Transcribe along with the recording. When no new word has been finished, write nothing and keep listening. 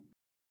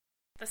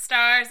The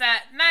stars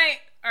at night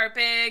are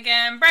big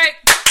and bright,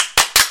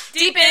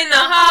 deep in the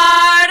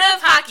heart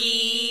of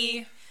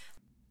hockey.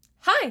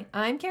 Hi,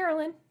 I'm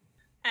Carolyn.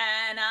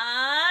 And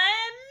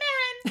I'm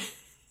Marin.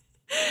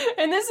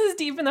 And this is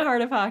Deep in the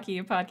Heart of Hockey,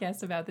 a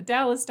podcast about the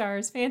Dallas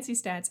Stars, fancy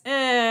stats,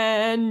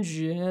 and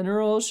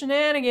general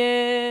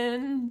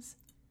shenanigans.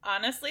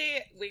 Honestly,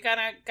 we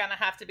gonna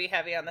have to be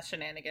heavy on the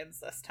shenanigans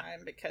this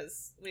time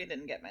because we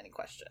didn't get many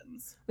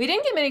questions. We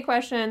didn't get many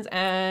questions,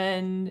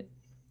 and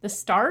the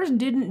Stars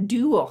didn't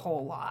do a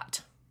whole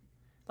lot.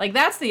 Like,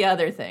 that's the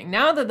other thing.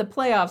 Now that the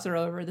playoffs are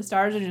over, the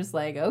Stars are just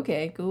like,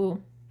 okay,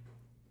 cool.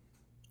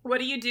 What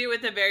do you do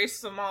with the very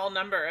small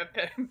number of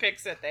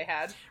picks that they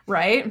had?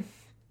 Right?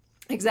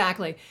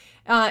 Exactly.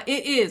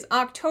 It is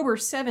October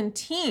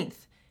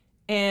 17th,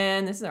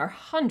 and this is our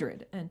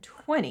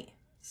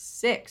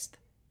 126th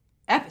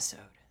episode.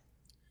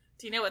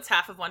 Do you know what's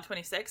half of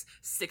 126?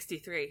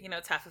 63. You know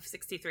what's half of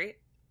 63?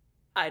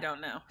 I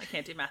don't know. I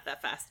can't do math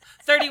that fast.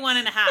 31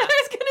 and a half. I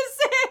was going to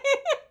say.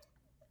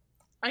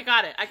 I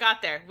got it. I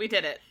got there. We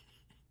did it.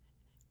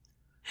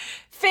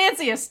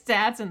 Fanciest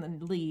stats in the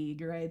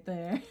league right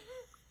there.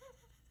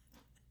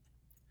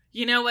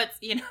 You know what's,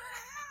 you know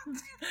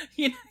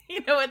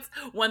what's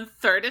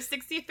 1/3 of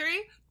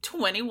 63?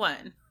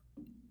 21.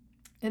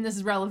 And this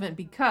is relevant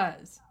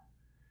because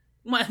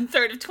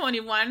 1/3 of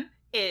 21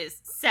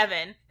 is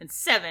 7, and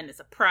 7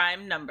 is a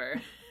prime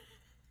number.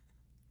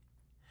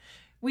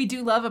 We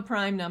do love a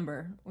prime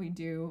number.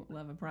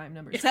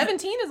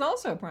 17 is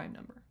also a prime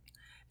number.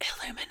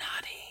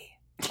 Illuminati.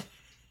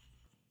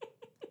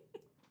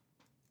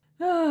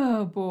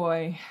 Oh,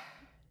 boy.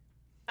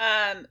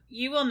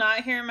 You will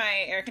not hear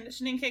my air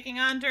conditioning kicking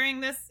on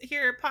during this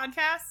here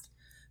podcast,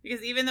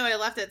 because even though I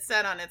left it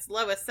set on its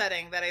lowest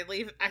setting that I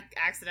leave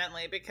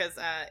accidentally because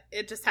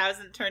it just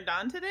hasn't turned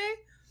on today,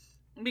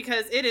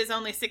 because it is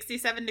only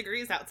 67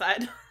 degrees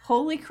outside.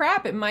 Holy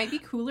crap, it might be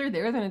cooler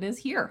there than it is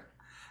here.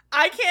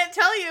 I can't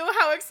tell you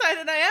how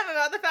excited I am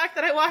about the fact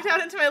that I walked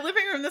out into my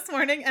living room this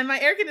morning and my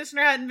air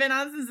conditioner hadn't been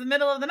on since the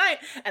middle of the night,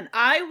 and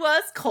I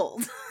was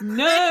cold.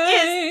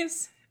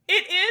 Nice!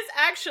 It is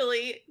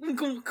actually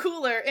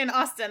cooler in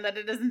Austin than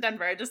it is in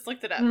Denver. I just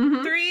looked it up.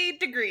 Mm-hmm. 3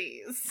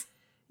 degrees.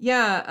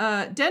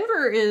 Yeah,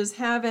 Denver is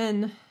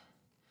having, I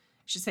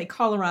should say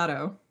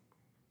Colorado,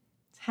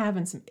 is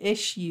having some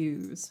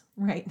issues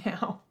right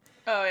now.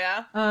 Oh,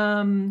 yeah?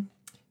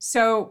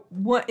 So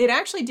it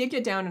actually did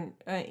get down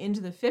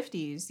into the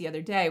 50s the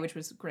other day, which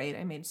was great.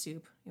 I made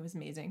soup. It was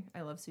amazing.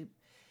 I love soup.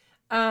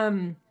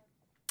 But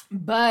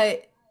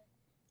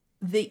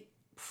the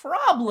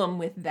problem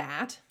with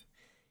that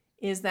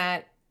is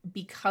that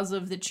because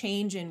of the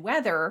change in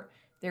weather,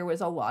 there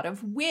was a lot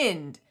of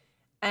wind.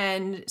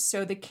 And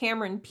so the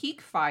Cameron Peak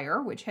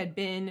fire, which had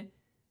been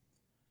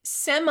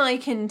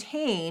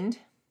semi-contained,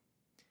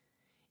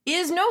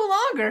 is no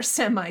longer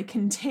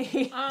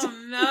semi-contained.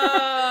 Oh,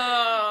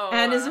 no.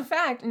 And is, in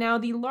fact, now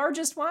the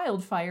largest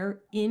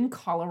wildfire in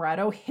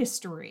Colorado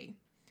history.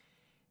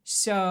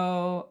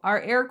 So our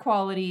air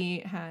quality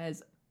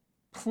has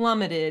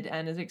plummeted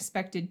and is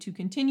expected to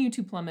continue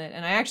to plummet.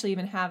 And I actually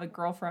even have a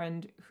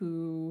girlfriend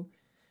who,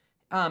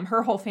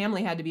 her whole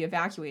family had to be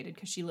evacuated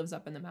because she lives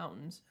up in the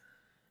mountains.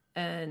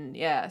 And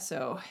yeah,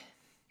 so,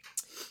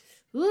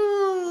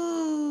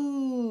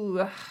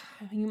 ooh,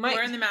 you might.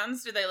 Where in the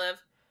mountains do they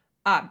live?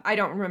 I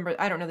don't remember.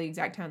 I don't know the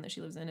exact town that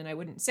she lives in, and I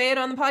wouldn't say it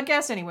on the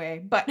podcast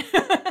anyway. But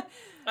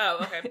oh,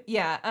 okay.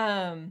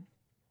 Yeah.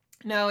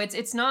 No,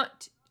 it's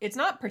not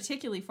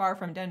particularly far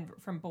from Denver,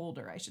 from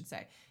Boulder, I should say.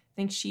 I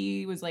think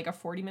she was like a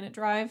 40-minute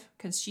drive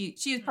because she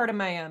is part of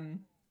my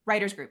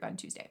writers group on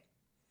Tuesday.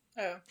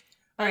 Oh,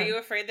 are you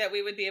afraid that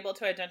we would be able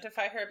to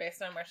identify her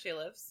based on where she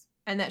lives?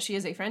 And that she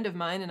is a friend of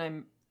mine, and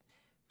I'm,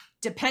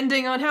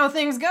 depending on how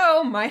things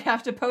go, might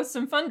have to post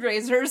some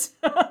fundraisers.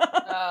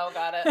 Oh,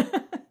 got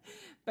it.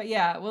 But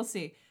yeah, we'll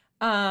see.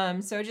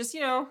 So just,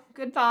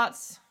 good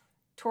thoughts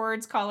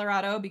towards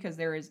Colorado because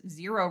there is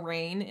 0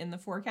 rain in the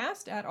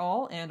forecast at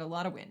all and a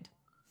lot of wind.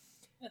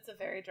 It's a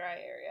very dry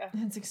area.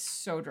 It's like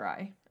so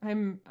dry.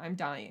 I'm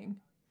dying.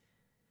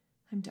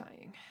 Don't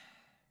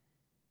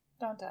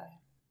die.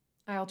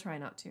 I'll try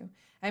not to.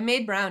 I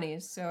made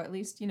brownies, so at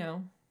least, do we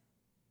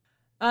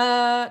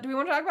want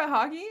to talk about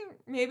hockey?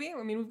 Maybe?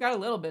 I mean, we've got a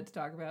little bit to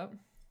talk about.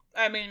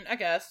 I mean, I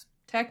guess.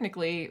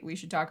 Technically, we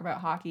should talk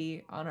about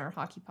hockey on our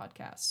hockey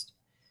podcast.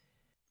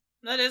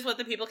 That is what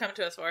the people come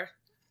to us for.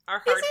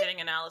 Our hard-hitting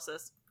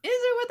analysis. Is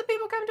it what the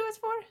people come to us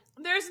for?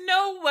 There's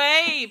no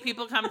way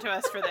people come to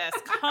us for this.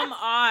 Come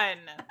on.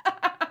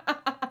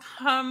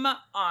 Come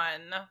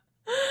on.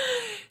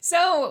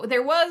 So,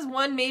 there was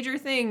one major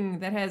thing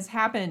that has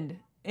happened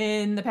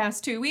in the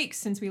past 2 weeks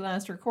since we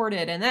last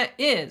recorded, and that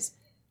is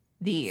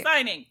the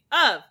signing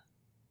of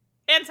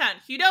Anton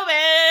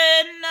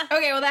Khudobin.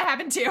 Okay, well, that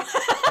happened too.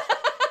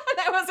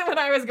 That wasn't what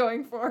I was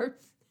going for.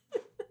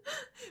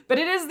 But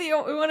it is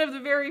one of the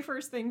very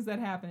first things that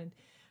happened.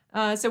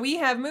 So we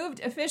have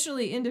moved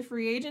officially into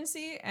free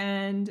agency,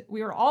 and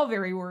we were all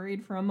very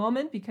worried for a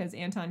moment because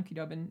Anton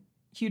Khudobin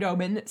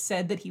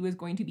said that he was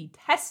going to be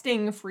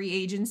testing free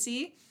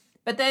agency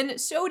But then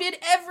so did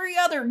every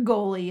other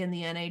goalie in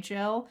the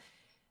NHL,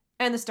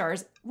 and the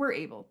Stars were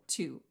able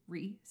to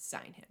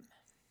re-sign him.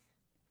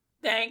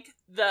 Thank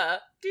the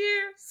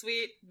dear,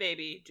 sweet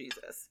baby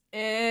Jesus.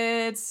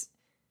 It's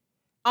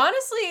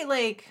honestly,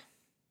 like,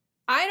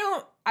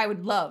 I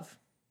would love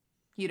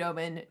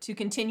Khudobin to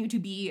continue to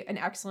be an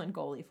excellent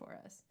goalie for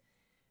us.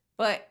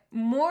 But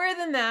more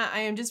than that, I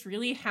am just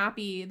really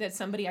happy that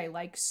somebody I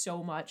like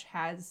so much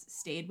has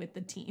stayed with the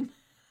team.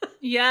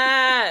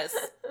 Yes.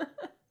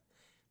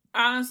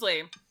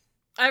 Honestly,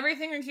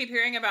 everything we keep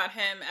hearing about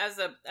him as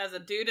a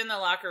dude in the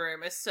locker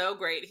room is so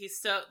great. He's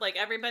so, like,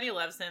 everybody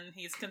loves him.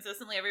 He's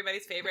consistently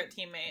everybody's favorite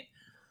teammate.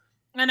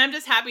 And I'm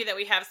just happy that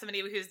we have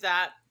somebody who's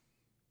that,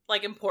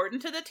 like,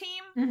 important to the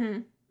team. Mm-hmm.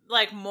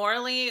 Like,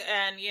 morally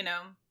and, you know,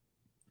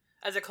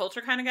 as a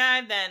culture kind of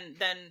guy,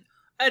 then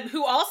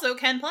who also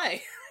can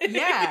play.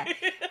 Yeah.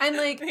 And,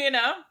 like, you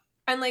know?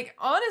 And, like,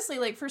 honestly,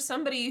 like, for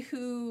somebody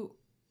who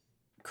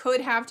could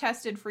have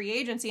tested free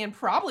agency and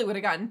probably would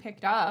have gotten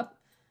picked up,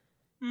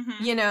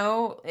 Mm-hmm. you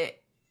know,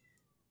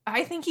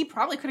 I think he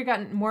probably could have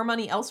gotten more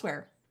money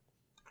elsewhere.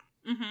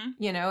 Mm-hmm.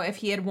 You know, if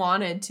he had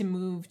wanted to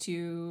move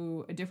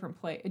to a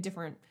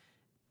different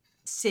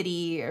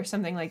city or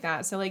something like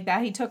that. So, like,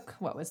 that he took,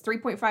 what was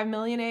 3.5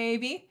 million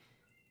AAV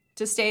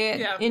to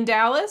stay in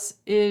Dallas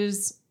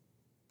is,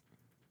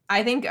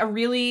 I think,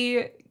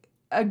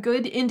 a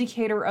good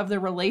indicator of the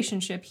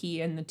relationship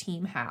he and the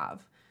team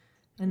have.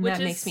 And Which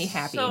that makes me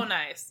happy. So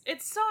nice.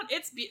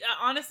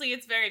 Honestly,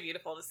 it's very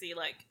beautiful to see,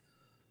 like,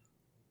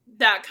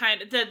 that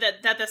kind of,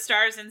 that the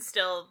Stars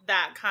instill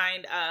that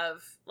kind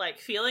of, like,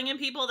 feeling in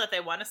people that they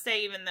want to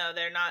stay even though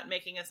they're not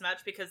making as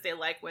much because they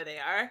like where they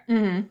are.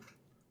 Mm-hmm.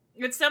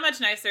 It's so much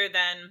nicer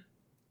than,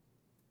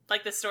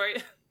 like, the story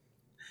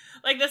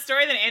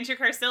that Andrew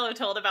Carcillo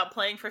told about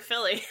playing for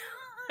Philly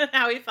and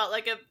how he felt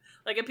like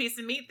a piece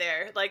of meat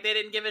there. Like, they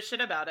didn't give a shit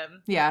about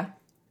him. Yeah.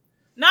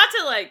 Not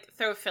to, like,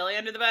 throw Philly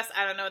under the bus.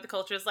 I don't know what the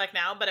culture is like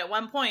now, but at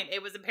one point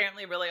it was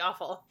apparently really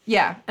awful.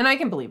 Yeah, and I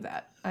can believe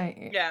that.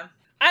 Yeah.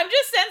 I'm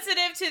just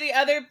sensitive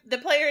to the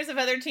players of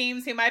other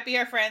teams who might be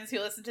our friends who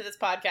listen to this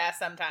podcast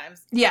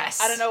sometimes. Yes.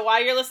 I don't know why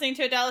you're listening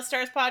to a Dallas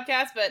Stars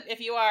podcast, but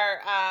if you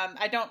are,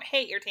 I don't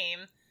hate your team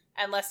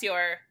unless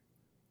you're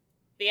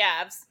the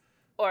Avs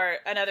or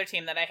another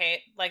team that I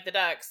hate, like the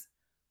Ducks.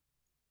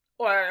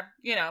 Or,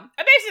 you know,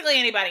 basically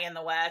anybody in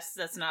the West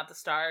that's not the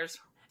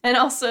Stars. And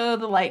also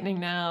the Lightning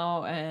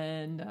now,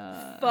 and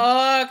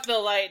fuck the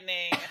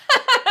Lightning.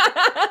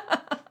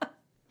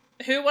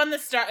 Who won the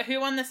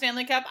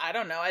Stanley Cup? I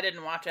don't know. I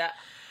didn't watch it.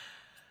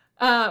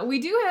 We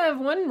do have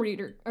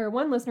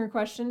one listener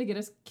question to get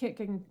us kick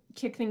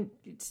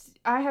things.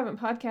 I haven't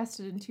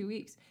podcasted in 2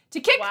 weeks to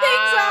kick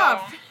things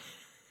off.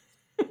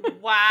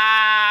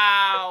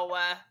 Wow.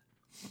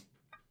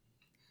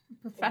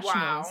 Professionals.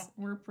 Wow.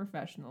 We're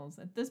professionals.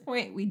 At this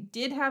point, we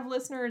did have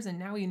listeners, and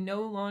now we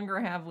no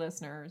longer have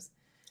listeners.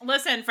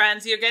 Listen,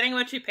 friends, you're getting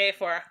what you pay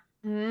for.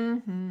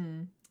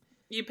 Mm-hmm.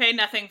 You pay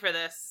nothing for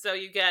this, so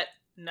you get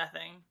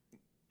nothing.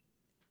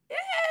 Yeah,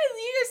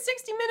 you get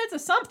 60 minutes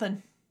of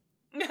something.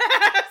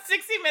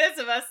 60 minutes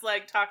of us,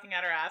 like, talking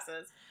out our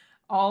asses.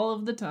 All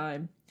of the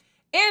time.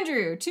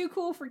 Andrew, Too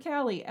Cool for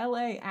Cali,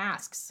 LA,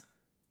 asks,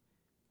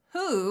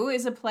 who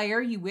is a player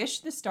you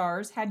wish the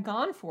Stars had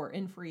gone for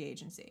in free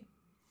agency?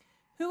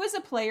 Who is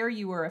a player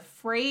you were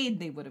afraid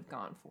they would have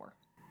gone for?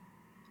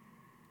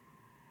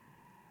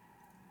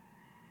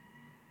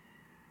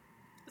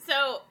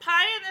 So,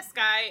 pie in the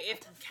sky, if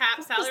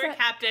salary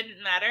cap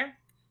didn't matter.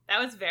 That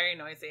was very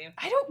noisy.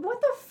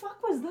 What the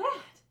fuck was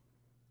that?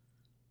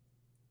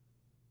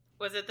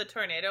 Was it the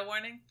tornado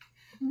warning?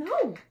 No.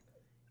 It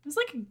was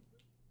like a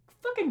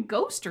fucking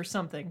ghost or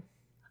something.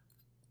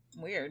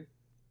 Weird.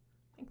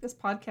 I think this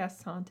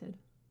podcast's haunted.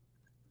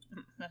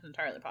 That's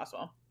entirely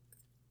possible.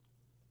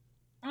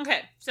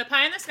 Okay, so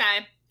pie in the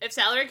sky. If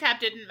salary cap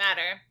didn't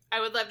matter,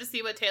 I would love to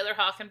see what Taylor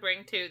Hall can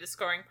bring to the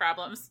scoring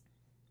problems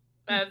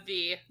of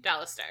the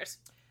Dallas Stars.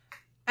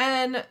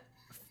 And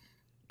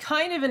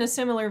kind of in a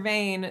similar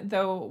vein,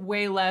 though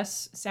way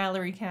less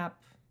salary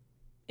cap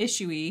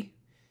issue-y,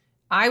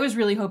 I was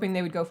really hoping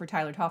they would go for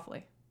Tyler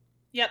Toffoli.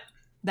 Yep.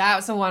 That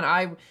was the one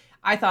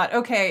I thought,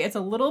 okay, it's a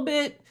little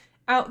bit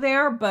out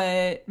there,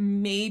 but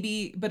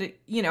maybe,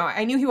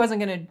 I knew he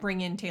wasn't going to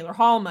bring in Taylor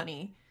Hall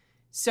money.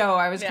 So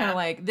I was kind of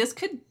like, this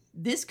could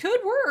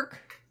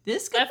work.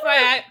 This could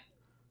work.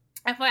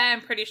 FYI,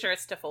 I'm pretty sure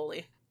it's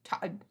Toffoli.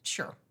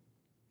 Sure.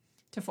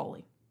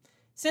 Toffoli.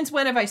 Since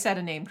when have I said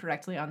a name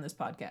correctly on this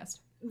podcast?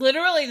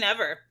 Literally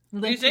never.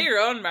 You say your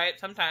own right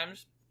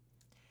sometimes.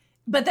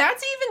 But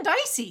that's even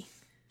dicey.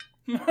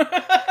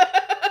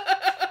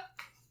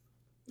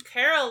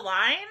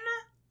 Caroline?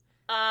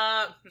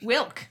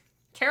 Wilk.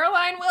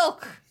 Caroline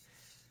Wilk.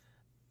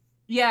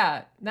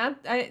 Yeah,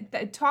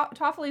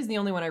 Toffoli is the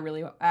only one I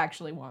really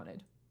actually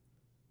wanted.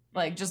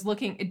 Like, just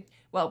looking,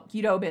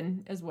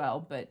 Khudobin as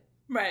well, but...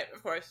 Right,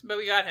 of course. But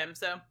we got him,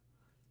 so...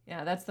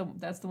 Yeah, that's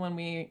the one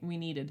we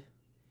needed.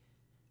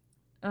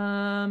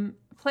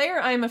 Player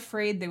I'm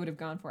afraid they would have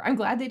gone for. I'm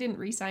glad they didn't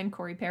re-sign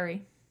Corey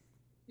Perry.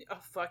 Oh,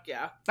 fuck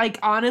yeah. Like,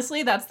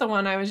 honestly, that's the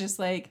one I was just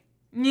like,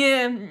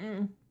 yeah.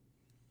 Mm-mm.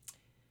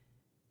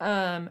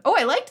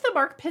 I liked the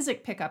Mark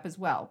Pysyk pickup as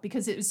well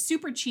because it was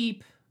super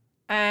cheap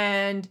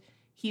and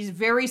he's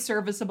very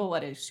serviceable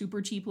at a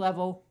super cheap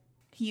level.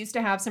 He used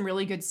to have some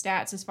really good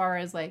stats as far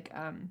as like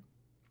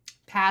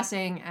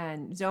passing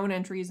and zone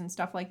entries and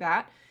stuff like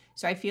that.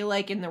 So I feel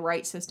like in the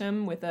right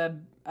system with a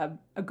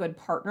good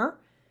partner,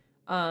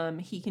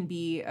 he can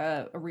be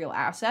a real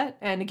asset.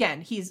 And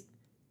again, he's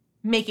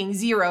making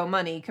zero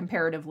money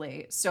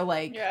comparatively. So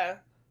like, yeah,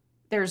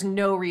 there's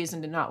no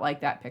reason to not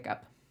like that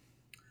pickup.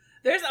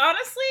 There's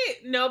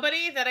honestly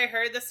nobody that I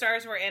heard the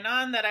Stars were in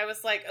on that I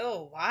was like,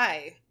 oh,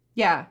 why?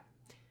 Yeah.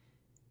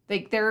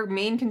 Like, their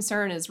main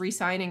concern is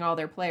re-signing all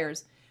their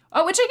players.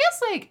 Oh, which I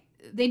guess, like,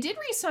 they did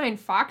re-sign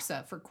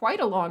Foxa for quite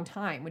a long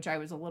time, which I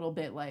was a little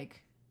bit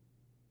like,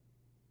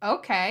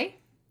 okay.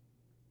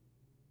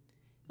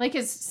 Like,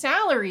 his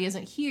salary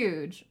isn't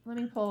huge. Let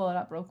me pull it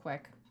up real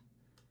quick.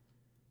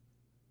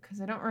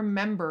 Because I don't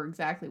remember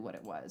exactly what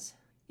it was.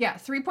 Yeah,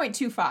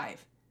 3.25.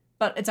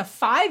 But it's a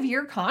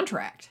 5-year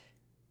contract.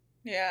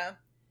 Yeah.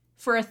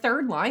 For a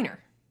third liner.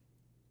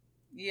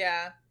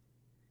 Yeah.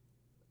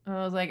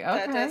 I was like,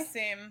 okay.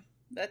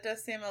 That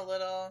does seem a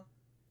little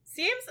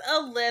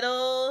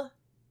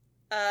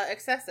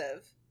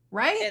excessive.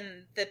 Right?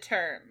 In the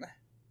term.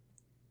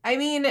 I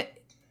mean,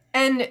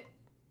 and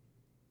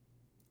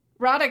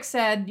Roddick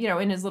said,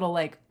 in his little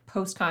like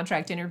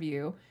post-contract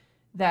interview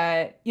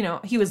that,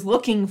 he was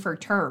looking for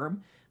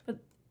term,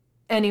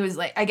 and he was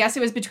like, I guess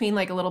it was between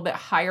like a little bit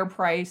higher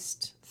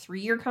priced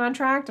 3-year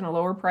contract and a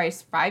lower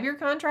priced 5-year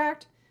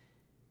contract.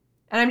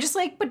 And I'm just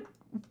like, but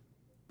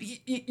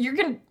you're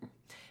going to,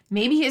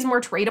 maybe he is more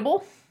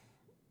tradable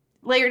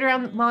later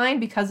down the line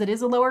because it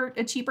is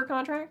a cheaper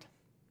contract.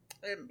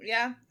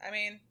 Yeah. I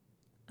mean,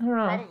 I don't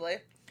know. Probably.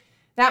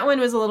 That one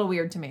was a little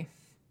weird to me.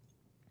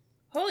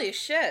 Holy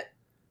shit.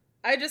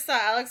 I just saw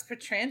Alex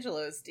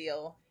Petrangelo's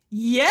deal.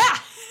 Yeah.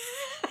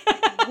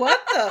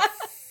 What the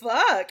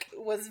fuck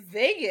was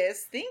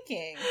Vegas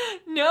thinking?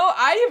 No,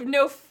 I have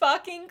no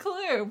fucking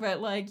clue.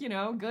 But, like,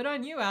 good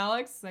on you,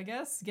 Alex. I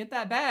guess. Get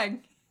that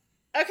bag.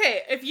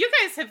 Okay, if you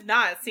guys have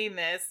not seen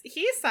this,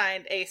 he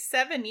signed a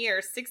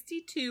 7-year,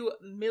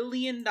 $62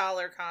 million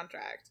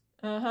contract.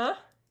 Uh-huh.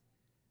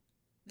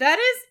 That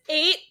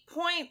is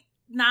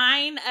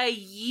 8.9 a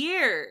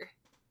year.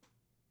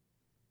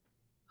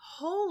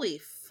 Holy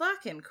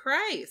fucking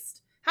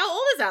Christ. How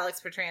old is Alex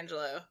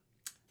Petrangelo?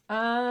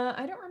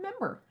 I don't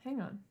remember.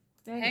 Hang on.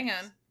 Hang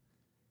on.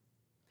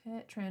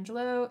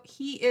 Petrangelo,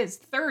 he is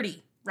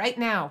 30 right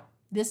now,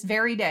 this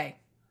very day.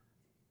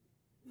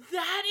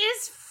 That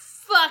is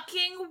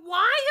fucking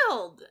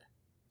wild.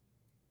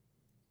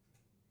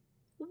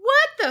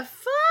 What the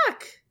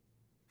fuck?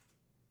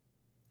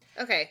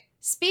 Okay.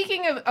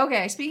 Speaking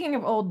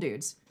of old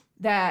dudes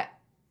that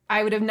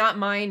I would have not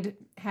mind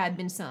had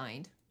been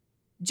signed.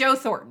 Joe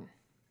Thornton.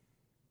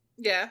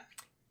 Yeah.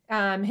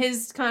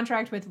 His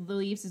contract with the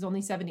Leafs is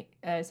only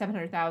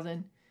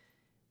 $700,000.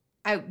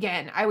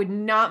 Again, I would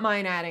not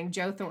mind adding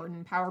Joe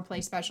Thornton, power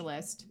play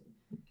specialist,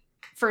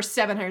 for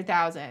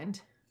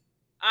 $700,000.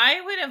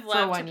 I would have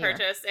loved to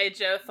purchase a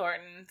Joe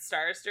Thornton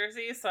Stars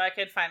jersey so I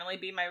could finally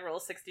be my Rule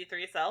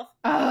 63 self.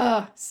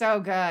 Oh, so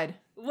good.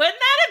 Wouldn't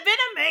that have been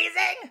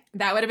amazing?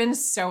 That would have been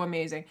so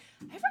amazing.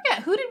 I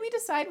forget, who did we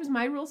decide was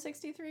my Rule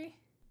 63?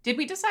 Did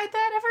we decide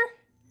that ever?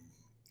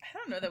 I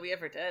don't know that we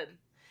ever did.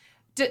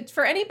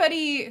 For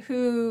anybody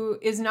who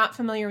is not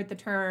familiar with the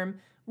term,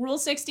 Rule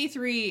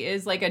 63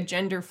 is like a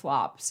gender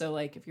flop. So,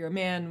 like, if you're a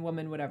man,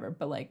 woman, whatever.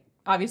 But, like,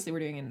 obviously we're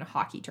doing it in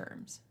hockey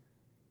terms.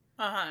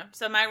 Uh-huh.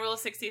 So my Rule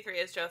 63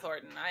 is Joe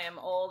Thornton. I am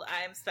old.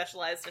 I am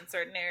specialized in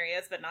certain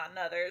areas, but not in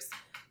others.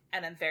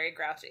 And I'm very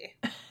grouchy.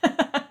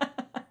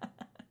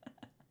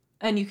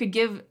 And you could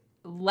give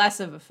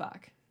less of a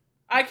fuck.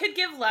 I could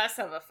give less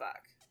of a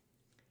fuck.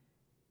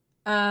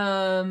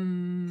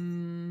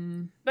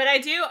 But I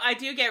do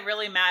get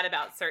really mad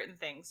about certain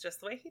things, just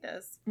the way he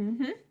does.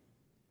 Mm-hmm.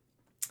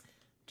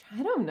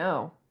 I don't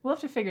know. We'll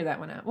have to figure that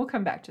one out. We'll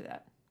come back to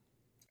that.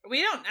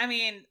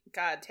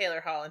 God,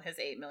 Taylor Hall and his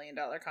 $8 million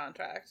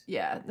contract.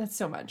 Yeah, that's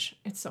so much.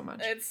 It's so much.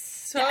 It's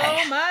so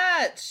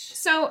much.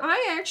 So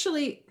I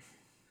actually...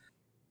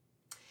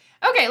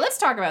 Okay, let's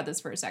talk about this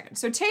for a second.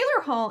 So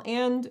Taylor Hall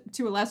and,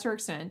 to a lesser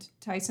extent,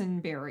 Tyson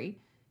Barrie,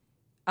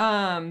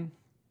 both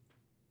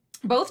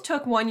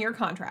took 1-year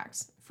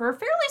contracts for a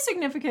fairly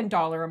significant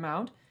dollar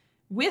amount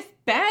with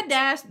bad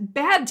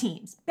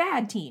teams.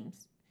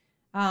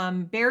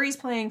 Barry's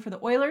playing for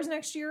the Oilers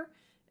next year,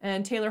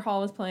 and Taylor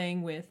Hall is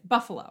playing with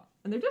Buffalo.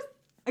 And they're just,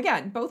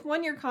 again, both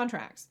 1-year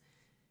contracts.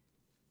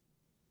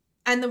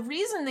 And the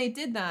reason they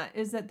did that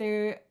is that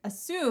they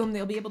assume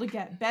they'll be able to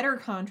get better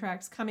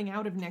contracts coming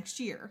out of next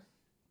year.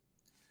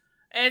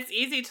 It's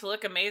easy to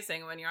look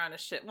amazing when you're on a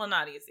shit... Well,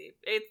 not easy.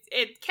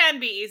 It can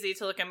be easy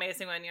to look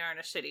amazing when you're on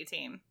a shitty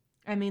team.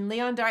 I mean,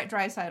 Leon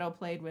Draisaitl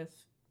played with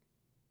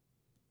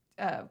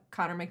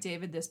Connor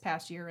McDavid this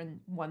past year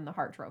and won the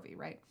Hart Trophy,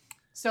 right?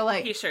 So,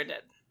 like... He sure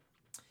did.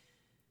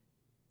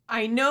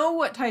 I know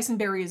what Tyson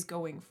Barrie is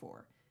going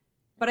for.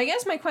 But I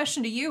guess my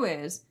question to you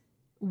is,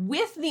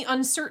 with the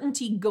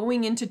uncertainty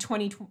going into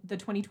the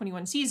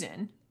 2021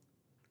 season,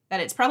 that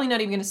it's probably not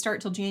even going to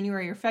start till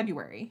January or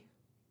February.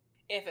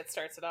 If it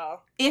starts at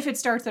all. If it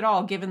starts at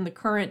all, given the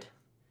current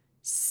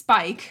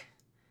spike,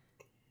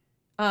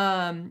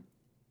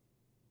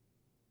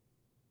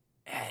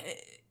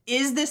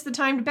 is this the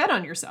time to bet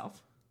on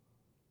yourself?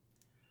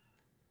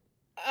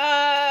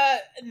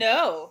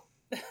 No.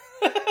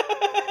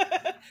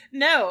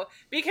 No,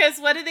 because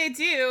what do they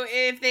do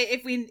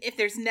if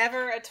there's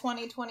never a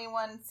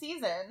 2021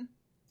 season?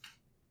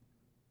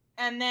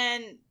 And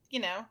then,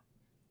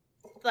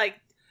 like,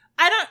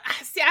 I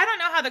don't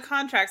know how the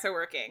contracts are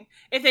working.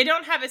 If they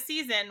don't have a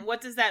season, what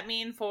does that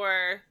mean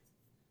for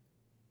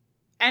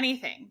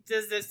anything?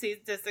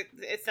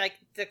 It's like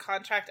the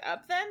contract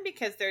up then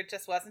because there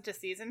just wasn't a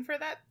season for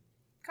that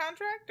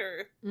contract,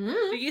 or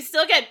do you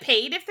still get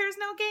paid if there's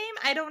no game?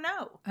 I don't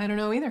know. I don't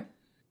know either.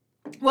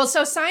 Well,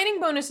 so signing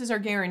bonuses are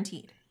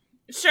guaranteed.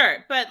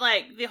 Sure, but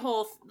like the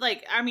whole,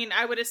 like, I mean,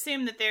 I would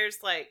assume that there's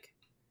like,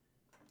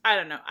 I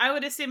don't know. I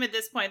would assume at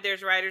this point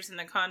there's riders in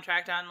the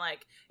contract on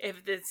like,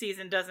 if the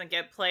season doesn't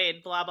get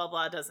played, blah, blah,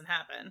 blah doesn't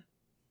happen.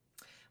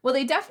 Well,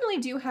 they definitely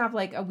do have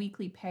like a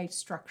weekly pay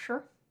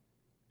structure.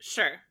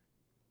 Sure.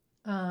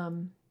 What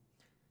am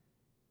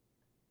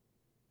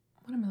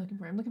I looking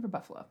for? I'm looking for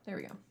Buffalo. There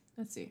we go.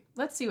 Let's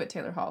see what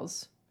Taylor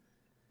Hall's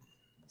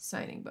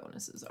signing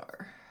bonuses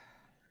are.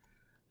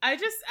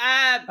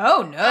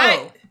 Oh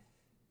no.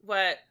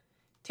 What?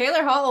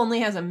 Taylor Hall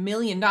only has $1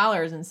 million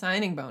in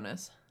signing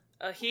bonus.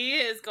 He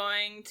is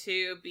going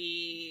to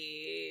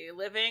be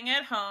living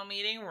at home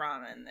eating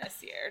ramen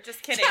this year.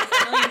 Just kidding.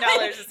 $1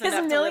 million is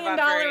enough to live on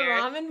for a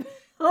year. Ramen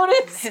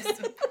bonus.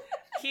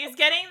 He's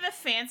getting the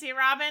fancy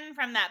ramen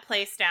from that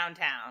place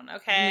downtown.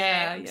 Okay,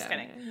 yeah, I'm just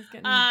kidding. Yeah. He's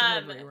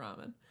getting delivery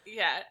ramen.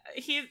 Yeah,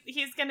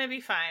 he's gonna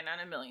be fine on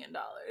 $1 million.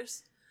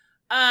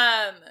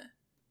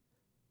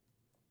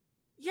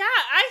 Yeah,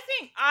 I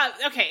think,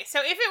 okay, so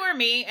if it were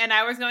me and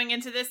I was going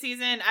into this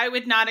season, I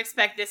would not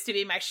expect this to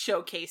be my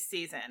showcase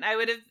season. I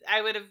would have,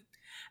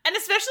 and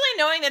especially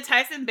knowing that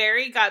Tyson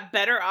Barrie got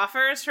better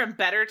offers from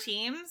better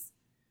teams,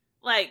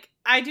 like,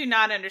 I do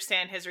not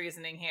understand his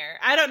reasoning here.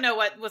 I don't know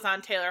what was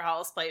on Taylor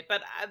Hall's plate,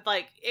 but,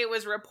 like, it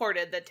was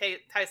reported that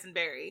Tyson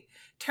Barrie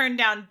turned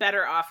down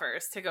better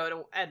offers to go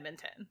to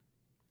Edmonton.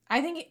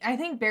 I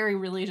think Barrie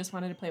really just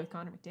wanted to play with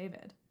Connor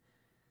McDavid.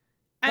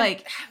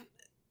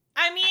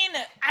 I mean,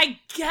 I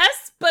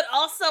guess, but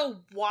also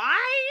why?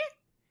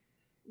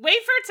 Wait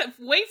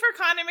for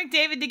Connor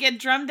McDavid to get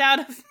drummed out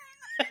of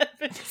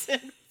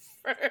Edmonton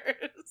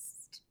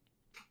first.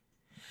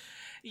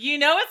 You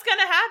know what's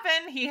gonna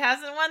happen. He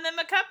hasn't won them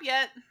a cup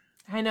yet.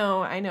 I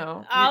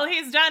know. All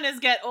he's done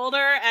is get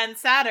older and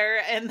sadder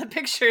in the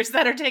pictures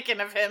that are taken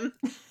of him.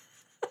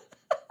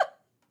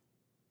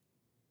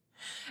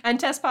 And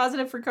test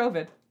positive for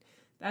COVID.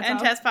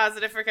 Test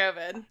positive for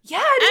COVID.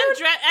 Yeah,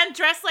 dude. And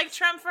dress like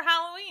Trump for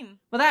Halloween.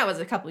 Well, that was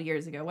a couple of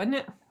years ago, wasn't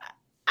it?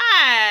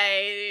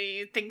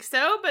 I think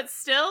so, but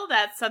still,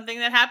 that's something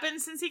that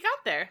happened since he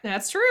got there.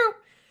 That's true.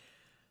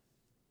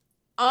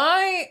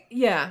 I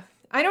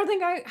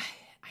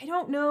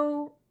don't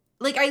know.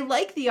 Like, I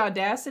like the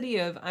audacity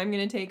of, I'm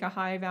going to take a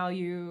high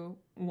value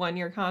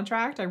 1-year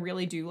contract. I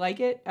really do like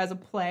it as a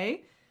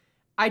play.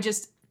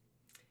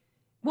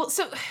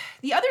 So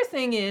the other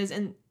thing is,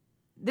 and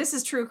this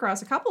is true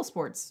across a couple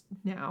sports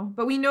now,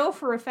 but we know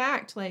for a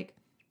fact, like,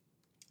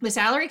 the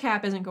salary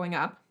cap isn't going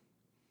up.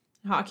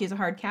 Hockey is a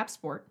hard cap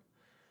sport.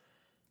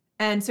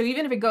 And so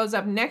even if it goes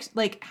up next,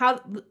 like, how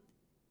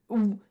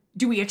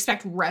do we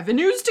expect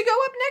revenues to go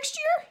up next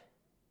year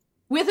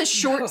with a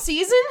short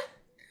season?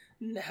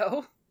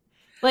 No.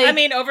 Like, I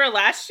mean, over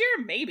last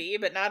year, maybe,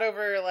 but not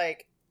over,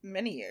 like,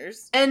 many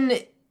years.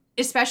 And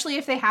especially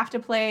if they have to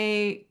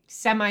play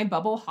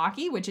semi-bubble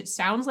hockey, which it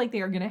sounds like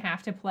they are going to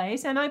have to play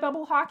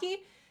semi-bubble hockey.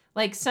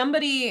 Like,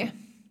 someone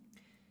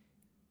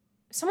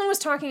was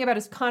talking about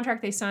his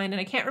contract they signed, and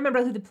I can't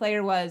remember who the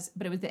player was,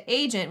 but it was the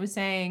agent was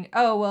saying,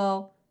 oh,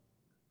 well,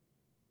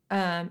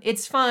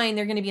 it's fine.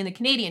 They're going to be in the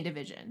Canadian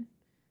division.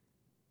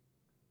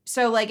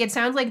 So, like, it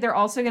sounds like they're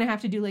also going to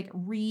have to do, like,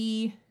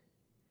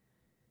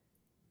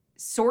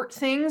 sort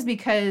things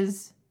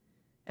because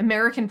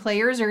American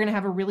players are going to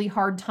have a really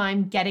hard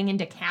time getting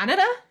into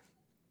Canada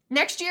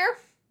next year.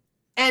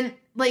 And,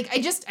 like, I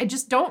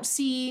just don't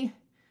see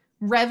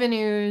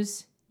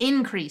revenues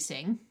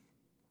increasing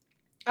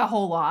a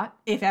whole lot,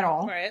 if at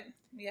all. Right.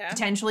 Yeah.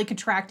 Potentially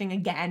contracting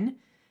again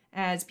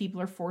as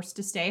people are forced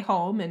to stay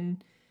home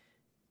and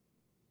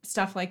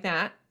stuff like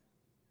that.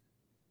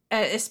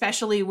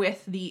 Especially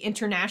with the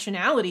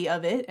internationality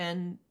of it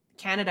and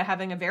Canada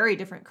having a very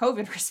different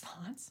COVID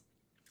response.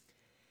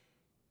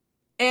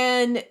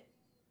 And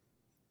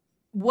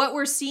what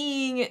we're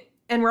seeing,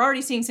 and we're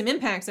already seeing some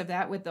impacts of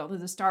that with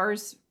the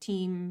Stars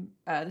team,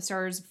 the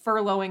Stars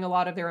furloughing a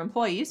lot of their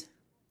employees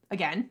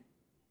again.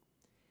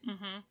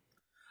 Mm-hmm.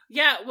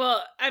 Yeah,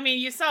 well, I mean,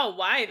 you saw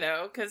why,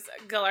 though, because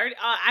Ghilardi,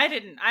 I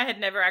had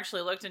never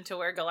actually looked into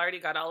where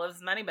Ghilardi got all of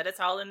his money, but it's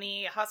all in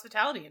the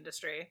hospitality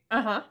industry.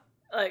 Uh-huh.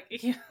 Like,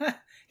 he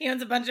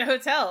owns a bunch of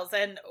hotels,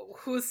 and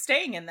who's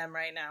staying in them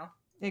right now?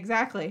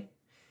 Exactly.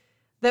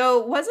 Though,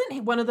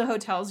 wasn't one of the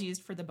hotels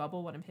used for the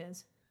bubble one of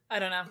his? I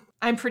don't know.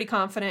 I'm pretty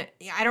confident.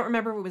 I don't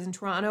remember if it was in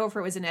Toronto or if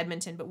it was in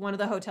Edmonton, but one of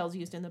the hotels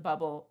used in the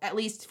bubble, at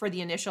least for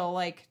the initial,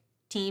 like,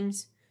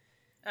 teams,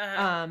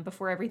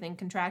 before everything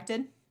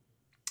contracted,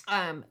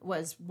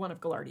 was one of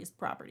Ghilardi's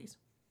properties.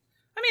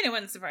 I mean, it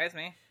wouldn't surprise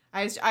me.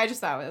 I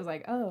just thought, it was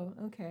like, oh,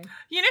 okay.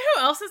 You know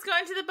who else is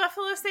going to the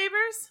Buffalo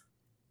Sabres?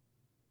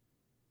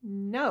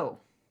 No.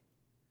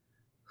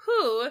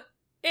 Who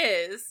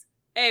is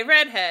a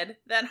redhead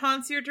that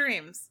haunts your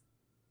dreams?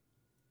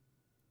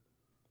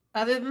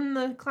 Other than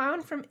the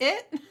clown from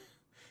It?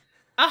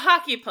 A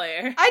hockey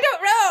player. I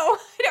don't know.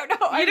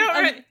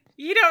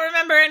 You don't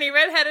remember any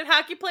redheaded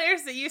hockey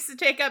players that used to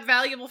take up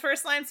valuable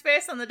first line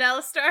space on the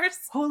Dallas Stars?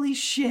 Holy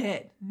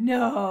shit.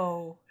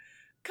 No.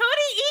 Cody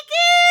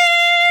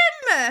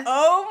Eakin!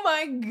 Oh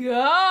my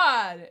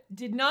god.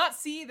 Did not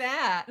see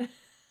that.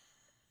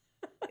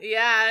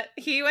 Yeah,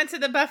 he went to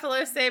the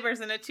Buffalo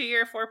Sabres in a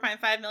 2-year,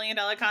 $4.5 million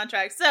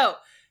contract. So,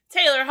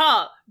 Taylor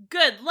Hall,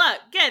 good luck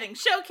getting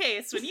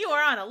showcased when you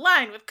are on a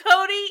line with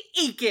Cody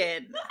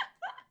Eakin.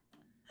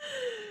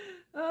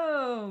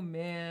 Oh,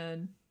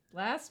 man.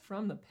 Blast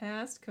from the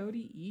past,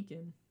 Cody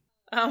Eakin.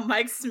 Oh,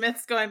 Mike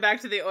Smith's going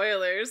back to the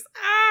Oilers.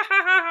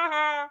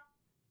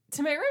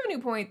 To my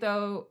revenue point,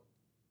 though,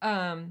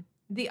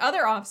 the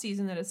other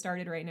off-season that has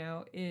started right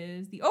now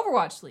is the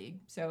Overwatch League,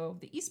 so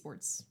the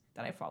esports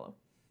that I follow.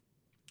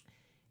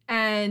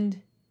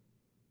 And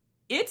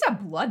it's a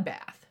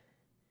bloodbath.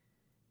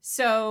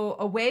 So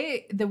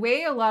the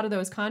way a lot of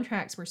those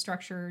contracts were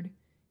structured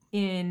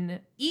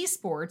in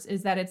esports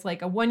is that it's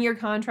like a 1-year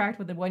contract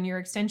with a 1-year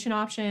extension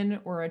option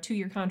or a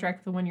 2-year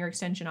contract with a 1-year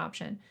extension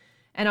option.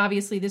 And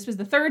obviously this was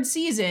the 3rd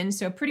season,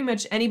 so pretty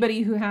much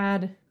anybody who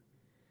had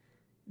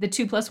the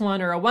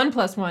 2+1 or a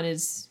 1+1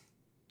 is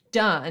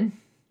done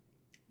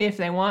if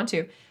they want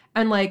to.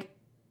 And like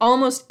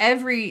almost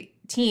every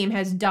team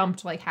has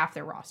dumped like half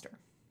their roster.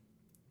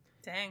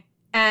 Dang.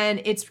 And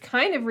it's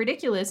kind of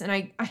ridiculous.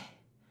 And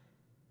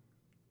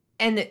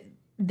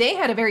they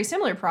had a very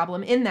similar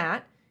problem in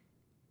that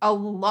a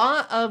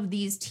lot of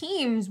these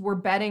teams were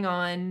betting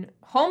on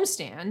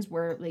homestands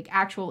where like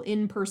actual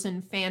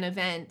in-person fan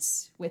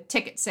events with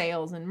ticket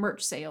sales and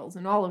merch sales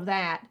and all of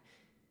that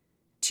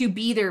to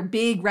be their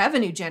big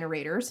revenue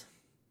generators.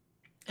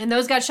 And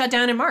those got shut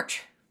down in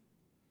March.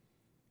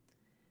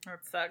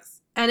 That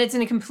sucks. And it's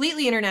in a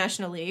completely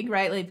international league,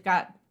 right? They've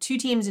got 2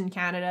 teams in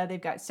Canada.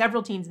 They've got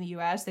several teams in the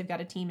US. They've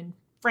got a team in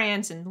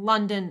France and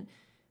London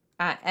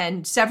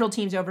and several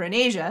teams over in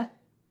Asia,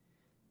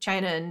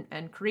 China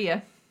and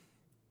Korea.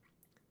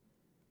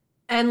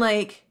 And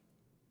like,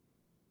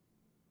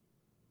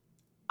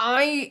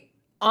 I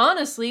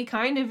honestly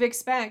kind of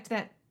expect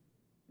that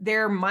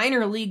their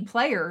minor league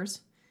players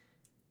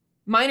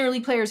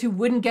who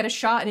wouldn't get a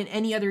shot in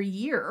any other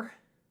year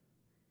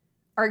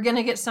are going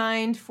to get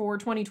signed for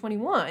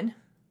 2021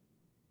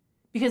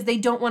 because they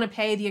don't want to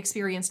pay the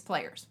experienced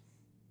players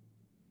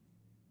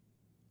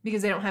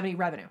because they don't have any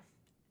revenue.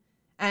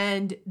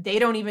 And they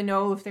don't even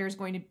know if there's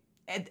going to...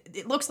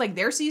 It looks like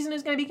their season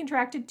is going to be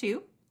contracted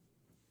too.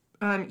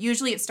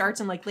 Usually it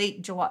starts in like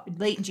late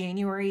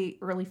January,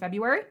 early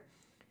February.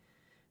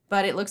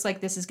 But it looks like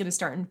this is going to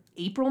start in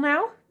April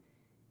now,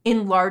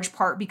 in large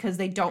part because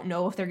they don't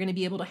know if they're going to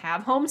be able to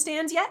have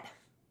homestands yet.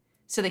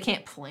 So they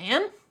can't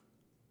plan.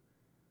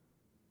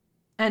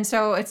 And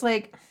so it's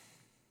like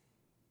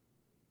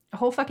a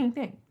whole fucking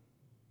thing.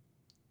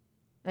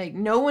 Like,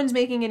 no one's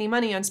making any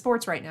money on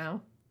sports right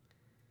now.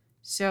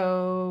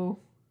 So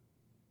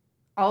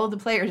all of the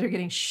players are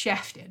getting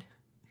shafted.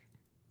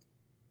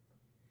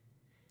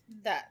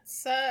 That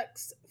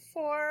sucks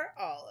for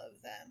all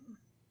of them.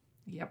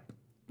 Yep.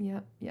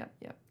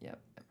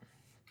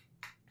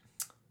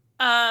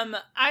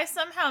 I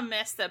somehow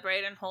missed that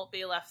Braden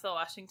Holtby left the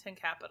Washington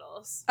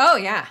Capitals. Oh,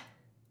 yeah.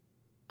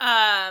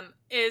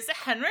 Is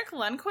Henrik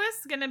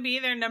Lundqvist gonna be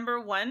their number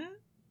 1?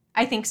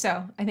 I think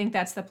so. I think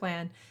that's the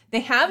plan. They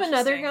have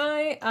another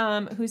guy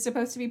who's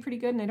supposed to be pretty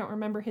good, and I don't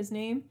remember his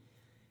name.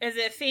 Is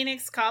it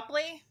Phoenix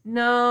Copley?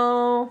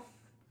 No.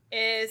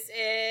 Is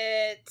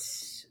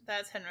it...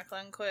 That's Henrik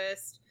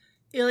Lundqvist.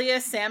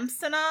 Ilya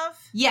Samsonov?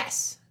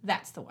 Yes,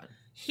 that's the one.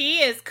 He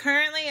is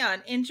currently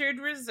on injured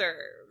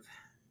reserve.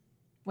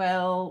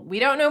 Well, we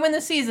don't know when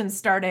the season's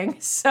starting,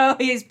 so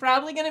he's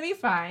probably going to be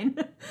fine.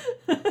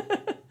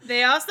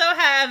 They also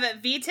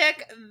have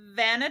Vitek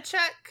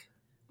Vanacek,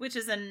 which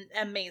is an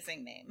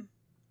amazing name.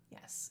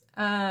 Yes.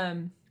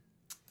 But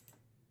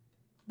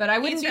I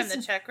wouldn't He's from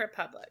the Czech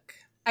Republic.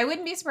 I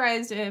wouldn't be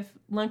surprised if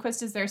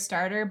Lundqvist is their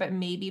starter, but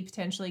maybe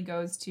potentially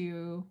goes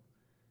to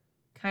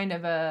kind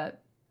of a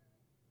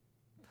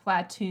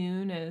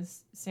platoon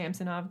as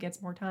Samsonov gets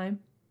more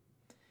time.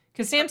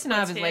 Because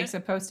Samsonov is like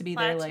supposed to be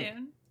their like...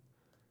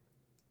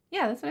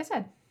 Yeah, that's what I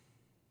said.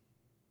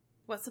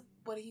 What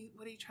are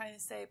you trying to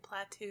say?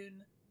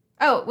 Platoon.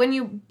 Oh, when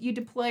you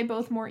deploy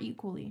both more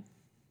equally.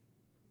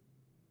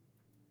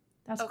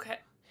 That's okay.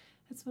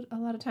 That's what a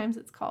lot of times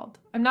it's called.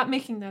 I'm not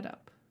making that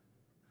up.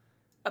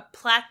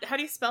 How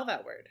do you spell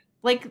that word?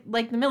 Like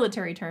the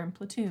military term,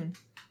 platoon.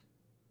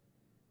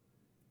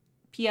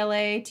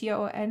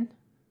 Platon.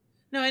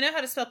 No, I know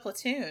how to spell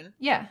platoon.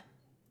 Yeah.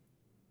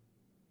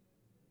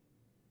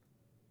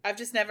 I've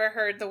just never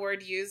heard the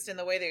word used in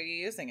the way they're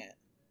using it.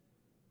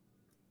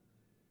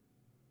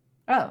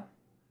 Oh.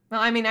 Well,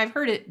 I mean, I've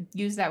heard it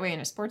used that way in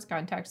a sports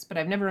context, but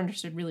I've never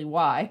understood really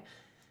why.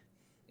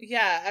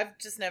 Yeah, I've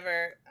just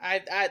never...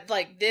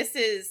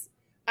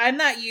 I'm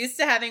not used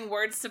to having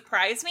words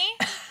surprise me.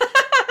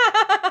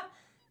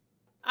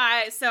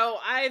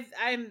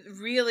 I'm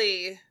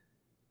really...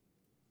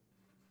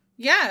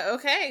 Yeah,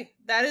 okay.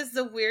 That is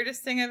the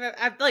weirdest thing I've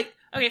ever...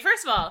 Okay,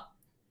 first of all,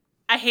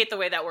 I hate the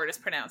way that word is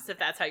pronounced, if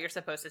that's how you're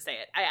supposed to say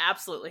it. I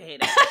absolutely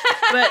hate it.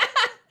 But,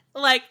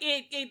 I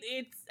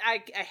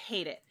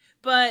hate it.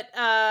 But,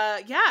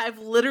 yeah, I've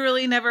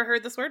literally never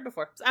heard this word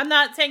before. I'm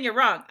not saying you're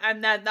wrong. I'm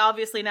not,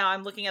 obviously now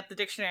I'm looking at the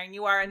dictionary and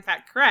you are in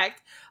fact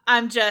correct.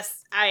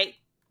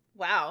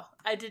 Wow,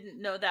 I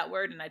didn't know that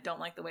word and I don't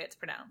like the way it's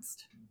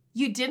pronounced.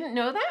 You didn't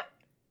know that?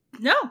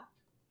 No,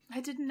 I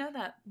didn't know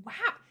that. Wow,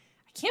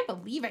 I can't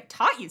believe I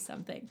taught you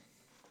something.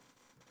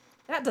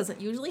 That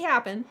doesn't usually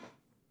happen.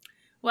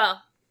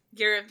 Well,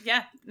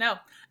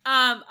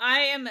 I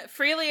am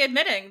freely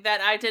admitting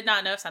that I did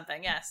not know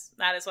something. Yes,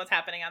 that is what's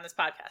happening on this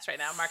podcast right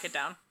now. Mark it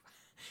down.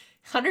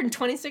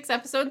 126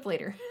 episodes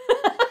later.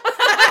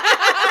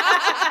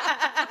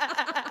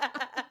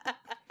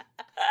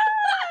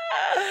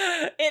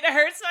 It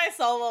hurts my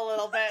soul a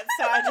little bit,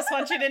 so I just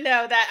want you to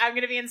know that I'm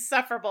going to be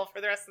insufferable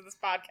for the rest of this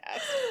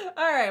podcast.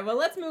 All right, well,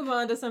 let's move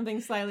on to something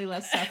slightly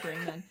less suffering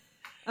then.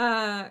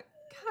 God,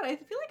 I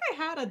feel like I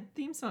had a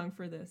theme song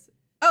for this.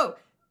 Oh,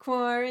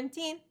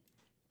 quarantine,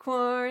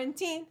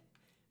 quarantine.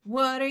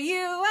 What are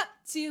you up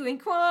to in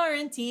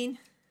quarantine?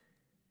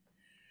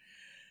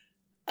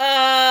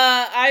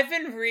 I've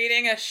been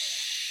reading a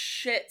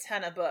shit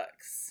ton of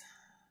books.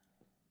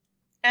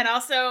 And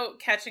also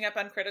catching up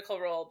on Critical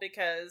Role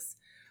because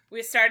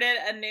we started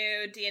a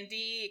new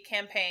D&D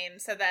campaign,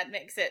 so that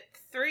makes it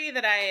 3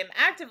 that I am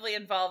actively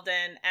involved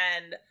in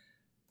and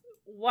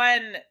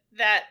 1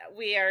 that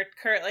we are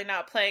currently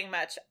not playing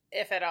much,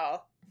 if at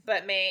all,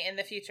 but may in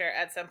the future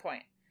at some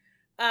point.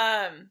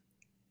 And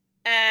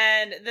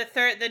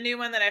the new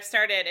one that I've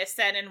started is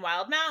set in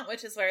Wildmount,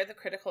 which is where the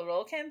Critical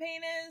Role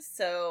campaign is.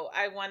 So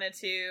I wanted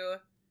to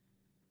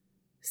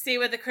see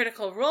what the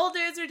Critical Role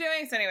dudes are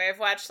doing. So anyway, I've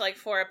watched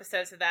 4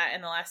 episodes of that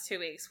in the last 2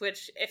 weeks,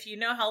 which if you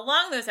know how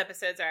long those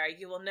episodes are,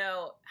 you will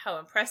know how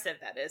impressive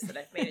that is that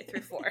I've made it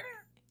through 4.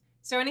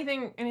 So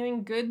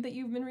anything good that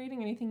you've been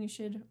reading? Anything you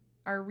should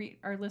our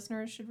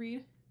listeners should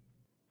read?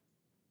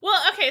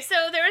 Well, okay, so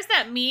there was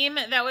that meme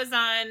that was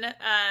on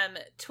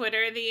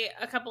Twitter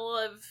a couple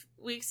of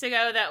weeks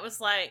ago that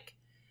was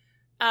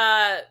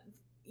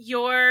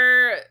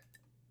your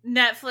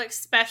Netflix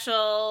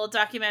special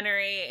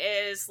documentary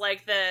is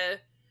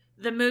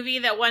the movie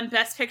that won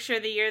Best Picture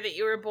the year that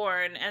you were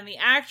born, and the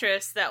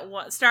actress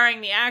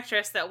starring the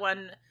actress that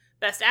won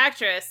Best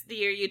Actress the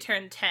year you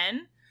turned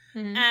 10.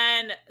 Mm-hmm.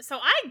 And so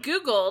I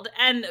Googled,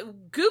 and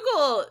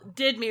Google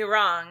did me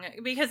wrong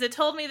because it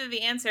told me that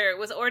the answer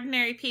was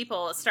Ordinary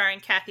People starring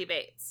Kathy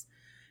Bates.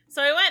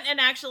 So I went and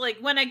actually,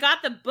 when I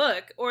got the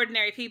book,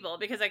 Ordinary People,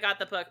 because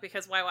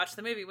why watch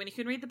the movie when you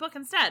can read the book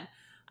instead?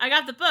 I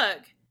got the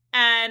book,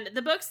 and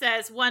the book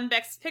says won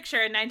Best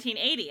Picture in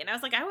 1980. And I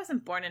was like, I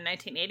wasn't born in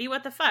 1980.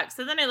 What the fuck?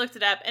 So then I looked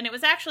it up, and it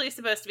was actually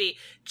supposed to be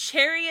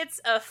Chariots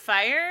of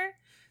Fire,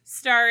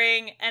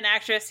 starring an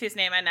actress whose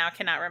name I now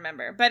cannot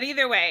remember. But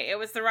either way, it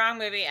was the wrong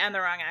movie and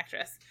the wrong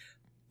actress.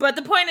 But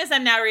the point is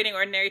I'm now reading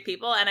Ordinary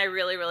People, and I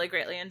really, really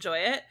greatly enjoy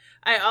it.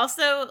 I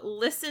also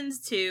listened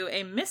to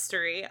a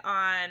mystery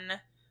on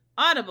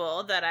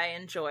Audible that I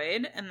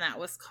enjoyed, and that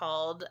was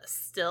called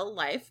Still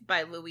Life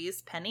by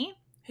Louise Penny,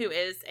 who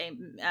is a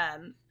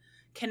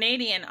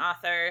Canadian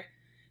author,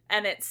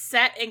 and it's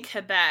set in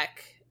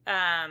Quebec,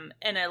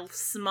 in a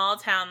small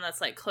town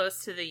that's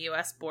close to the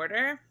U.S.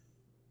 border.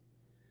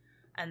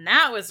 And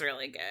that was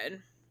really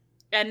good.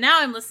 And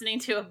now I'm listening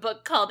to a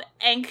book called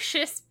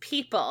Anxious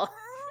People.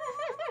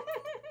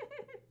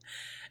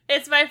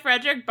 It's by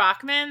Frederick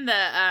Bachman,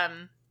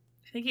 I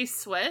think he's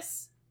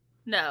Swiss?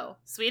 No,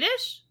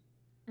 Swedish?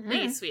 Mm-hmm. I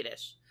think he's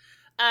Swedish.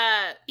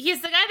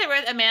 He's the guy that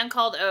wrote A Man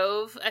Called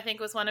Ove, I think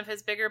was one of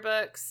his bigger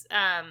books.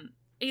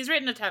 He's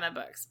written a ton of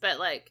books, but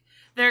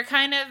they're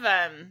kind of,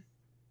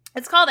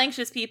 it's called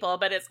Anxious People,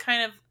 but it's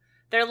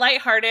they're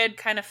lighthearted,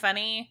 kind of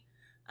funny.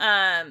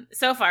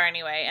 So far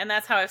anyway, and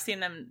that's how I've seen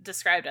them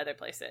described other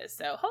places.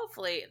 So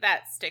hopefully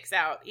that sticks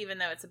out, even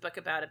though it's a book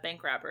about a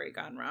bank robbery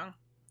gone wrong.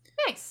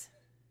 Nice.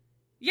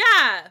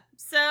 Yeah.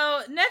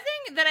 So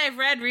nothing that I've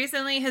read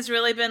recently has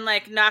really been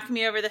knock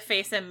me over the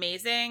face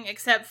amazing,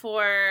 except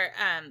for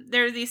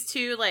there are these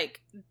 2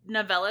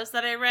 novellas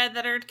that I read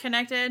that are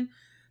connected.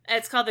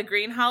 It's called the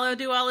Green Hollow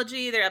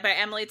Duology. They're by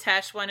Emily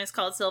Tesh. One is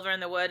called Silver in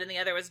the Wood, and the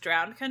other was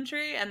Drowned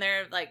Country, and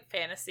they're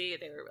fantasy.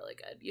 They were really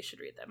good. You should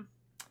read them.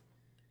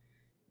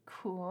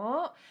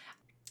 Cool.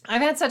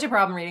 I've had such a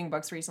problem reading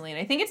books recently, and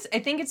I think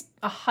it's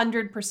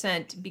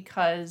 100%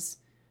 because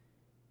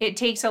it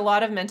takes a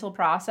lot of mental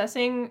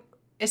processing,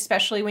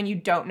 especially when you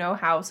don't know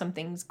how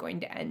something's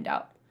going to end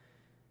up.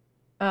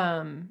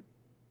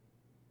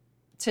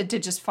 To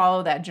just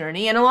follow that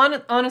journey. And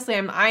honestly,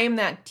 I am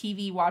that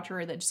TV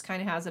watcher that just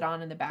kind of has it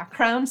on in the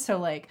background. So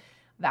like,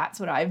 that's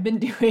what I've been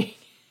doing.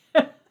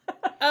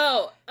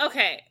 Oh,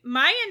 okay.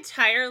 My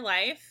entire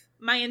life,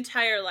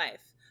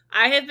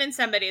 I have been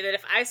somebody that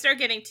if I start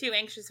getting too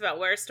anxious about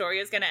where a story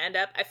is going to end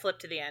up, I flip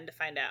to the end to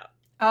find out.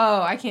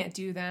 Oh, I can't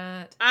do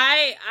that.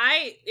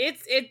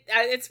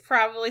 It's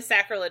probably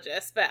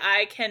sacrilegious, but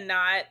I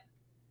cannot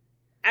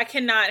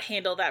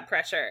handle that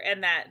pressure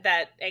and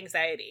that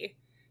anxiety.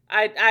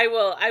 I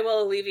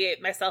will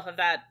alleviate myself of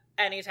that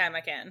anytime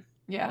I can.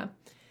 Yeah.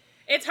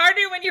 It's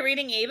harder when you're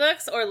reading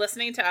ebooks or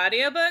listening to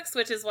audiobooks,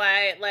 which is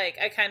why like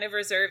I kind of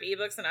reserve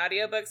ebooks and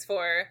audiobooks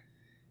for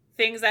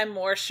things I'm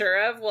more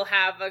sure of will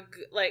have a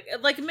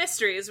like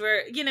mysteries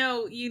where you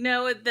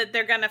know that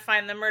they're gonna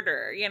find the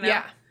murderer, you know.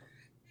 Yeah.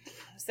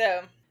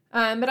 So,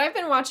 but I've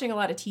been watching a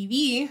lot of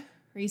TV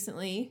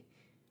recently.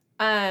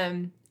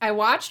 I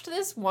watched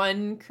this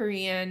one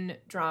Korean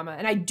drama,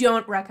 and I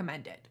don't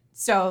recommend it.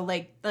 So,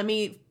 like, let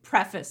me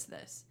preface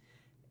this.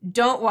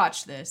 Don't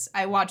watch this.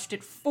 I watched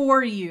it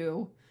for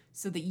you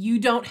so that you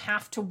don't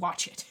have to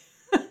watch it.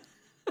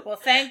 Well,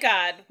 thank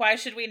God. Why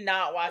should we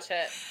not watch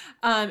it?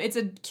 It's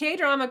a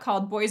K-drama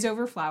called Boys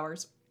Over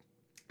Flowers.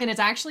 And it's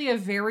actually a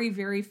very,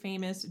 very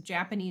famous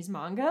Japanese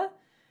manga.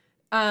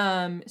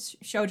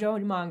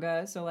 Shoujo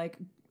manga. So, like,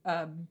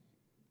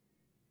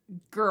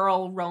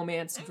 girl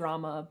romance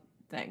drama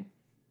thing.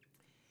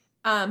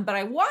 But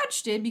I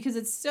watched it because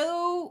it's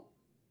so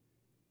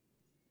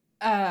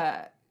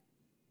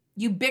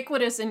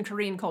ubiquitous in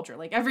Korean culture.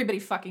 Like, everybody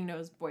fucking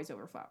knows Boys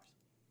Over Flowers.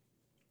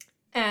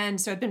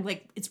 And so it's been,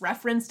 like, it's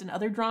referenced in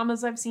other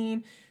dramas I've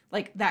seen.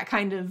 Like, that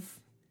kind of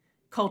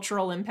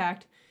cultural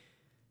impact.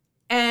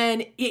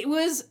 And it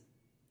was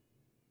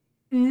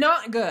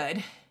not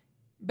good,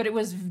 but it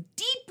was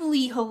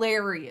deeply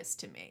hilarious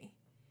to me.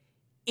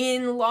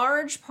 In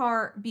large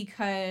part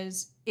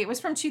because it was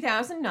from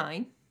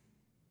 2009.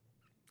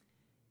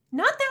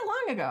 Not that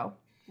long ago.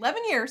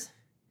 11 years.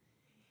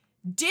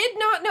 Did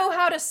not know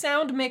how to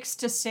sound mix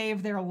to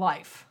save their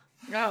life.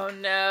 Oh,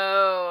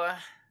 no.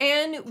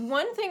 And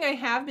one thing I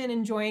have been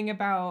enjoying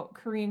about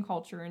Korean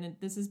culture, and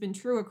this has been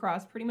true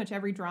across pretty much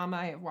every drama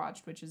I have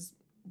watched, which is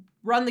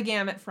run the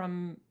gamut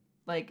from,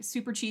 like,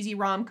 super cheesy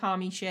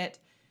rom-com-y shit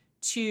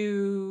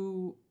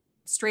to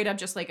straight up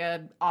just like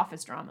a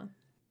office drama.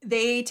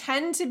 They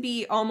tend to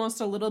be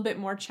almost a little bit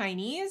more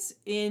Chinese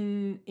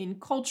in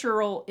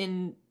cultural,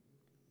 in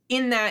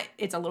that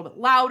it's a little bit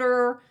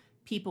louder,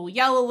 people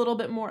yell a little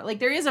bit more. Like,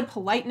 there is a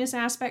politeness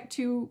aspect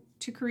to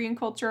Korean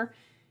culture.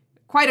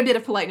 Quite a bit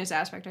of politeness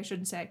aspect, I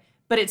shouldn't say.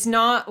 But it's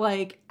not,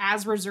 like,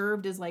 as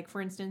reserved as, like,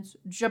 for instance,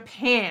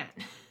 Japan,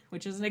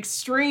 which is an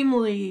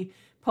extremely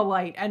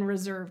polite and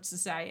reserved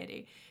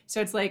society.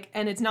 So it's, like,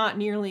 and it's not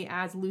nearly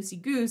as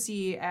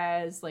loosey-goosey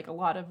as, like, a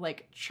lot of,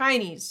 like,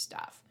 Chinese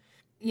stuff.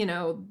 You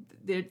know,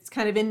 it's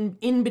kind of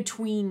in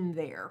between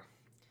there.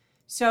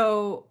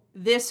 So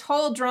this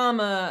whole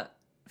drama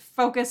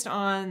focused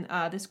on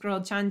this girl,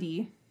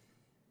 Chandi.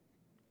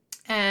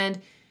 And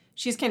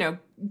she's kind of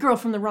girl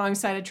from the wrong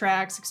side of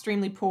tracks,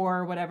 extremely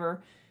poor,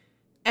 whatever.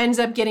 Ends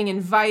up getting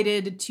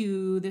invited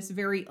to this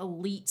very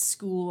elite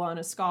school on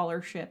a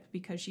scholarship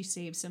because she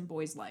saved some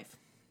boy's life.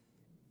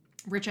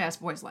 Rich-ass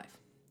boy's life.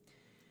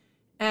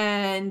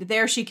 And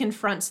there she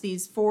confronts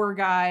these 4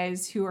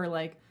 guys who are,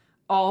 like,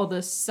 all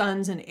the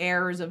sons and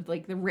heirs of,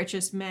 like, the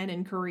richest men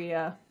in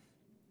Korea.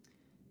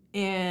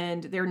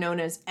 And they're known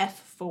as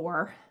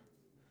F4.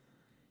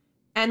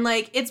 And,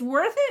 like, it's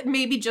worth it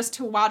maybe just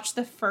to watch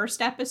the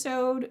first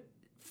episode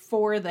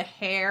for the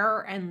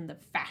hair and the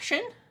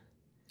fashion.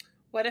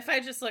 What if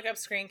I just look up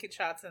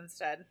screenshots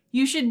instead?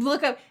 You should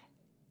look up...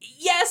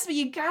 Yes, but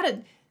you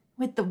gotta...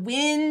 With the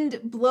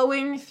wind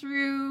blowing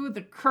through,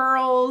 the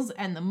curls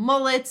and the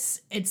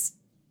mullets, it's...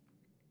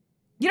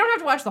 You don't have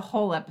to watch the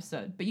whole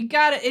episode, but you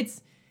gotta...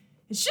 It's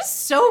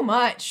just so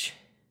much.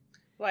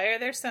 Why are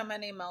there so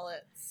many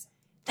mullets?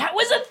 That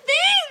was a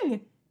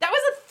thing! That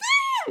was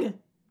a thing!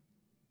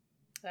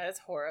 That is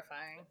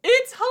horrifying.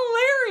 It's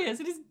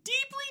hilarious. It is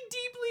deeply,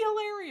 deeply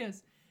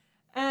hilarious.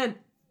 And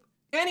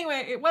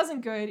anyway, it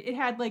wasn't good. It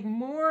had, like,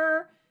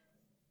 more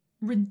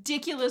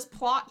ridiculous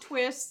plot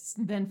twists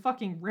than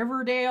fucking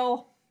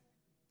Riverdale.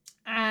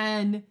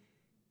 And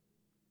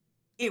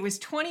it was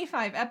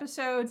 25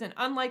 episodes, and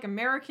unlike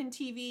American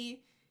TV,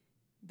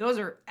 those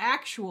are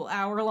actual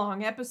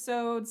hour-long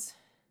episodes.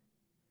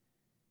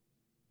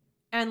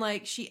 And,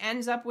 like, she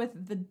ends up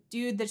with the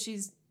dude that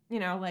she's, you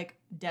know, like,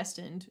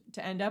 destined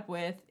to end up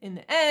with in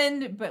the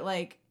end, but,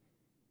 like,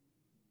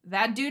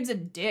 that dude's a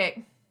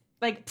dick.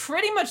 Like,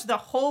 pretty much the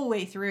whole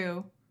way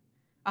through,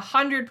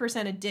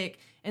 100% a dick.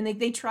 And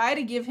they try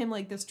to give him,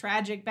 like, this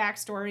tragic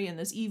backstory and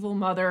this evil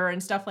mother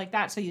and stuff like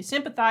that, so you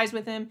sympathize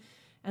with him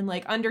and,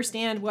 like,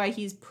 understand why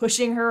he's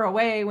pushing her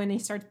away when he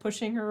starts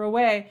pushing her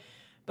away.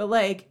 But,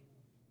 like,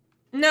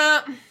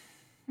 nah,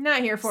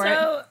 not here for it.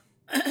 So,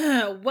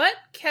 What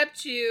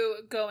kept you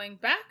going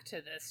back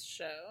to this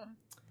show?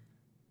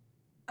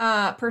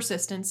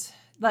 Persistence.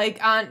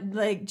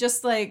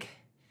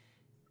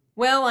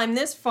 Well, I'm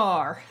this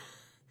far.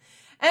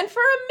 And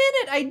for a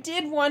minute, I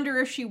did wonder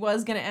if she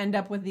was going to end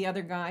up with the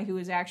other guy who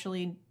was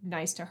actually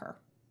nice to her.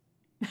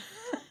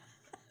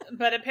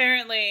 But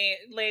apparently,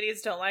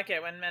 ladies don't like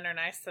it when men are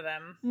nice to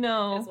them.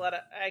 No. Is what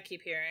I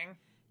keep hearing.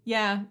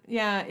 Yeah.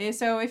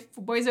 So if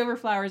Boys Over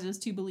Flowers is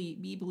to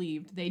be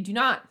believed, they do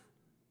not.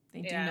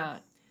 They do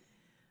not.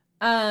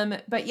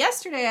 But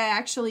yesterday I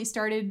actually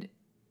started,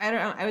 I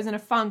don't know, I was in a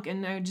funk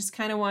and I just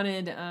kind of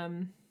wanted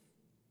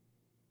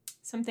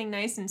something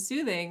nice and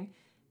soothing.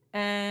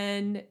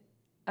 And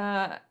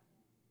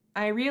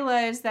I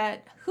realized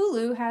that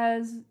Hulu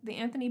has the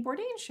Anthony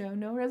Bourdain show,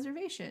 No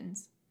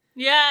Reservations.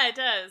 Yeah, it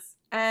does.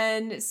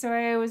 And so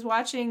I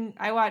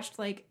watched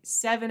like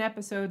 7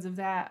 episodes of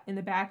that in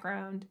the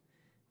background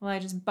while I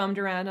just bummed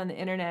around on the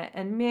internet.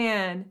 And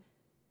man,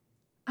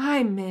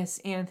 I miss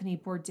Anthony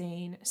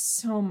Bourdain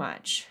so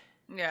much.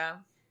 Yeah.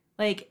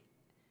 Like,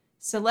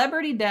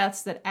 celebrity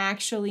deaths that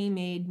actually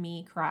made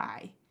me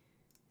cry.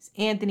 It's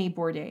Anthony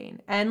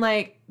Bourdain. And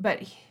not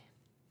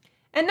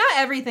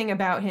everything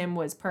about him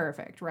was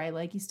perfect, right?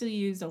 Like, he still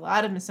used a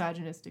lot of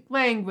misogynistic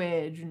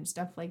language and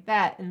stuff like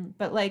that.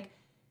 But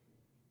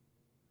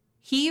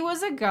he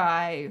was a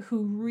guy who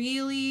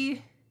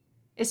really,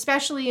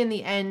 especially in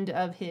the end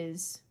of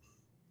his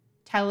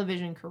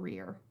television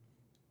career,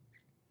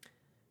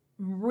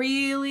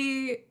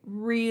 really,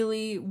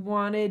 really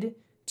wanted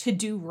to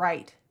do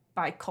right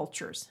by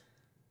cultures.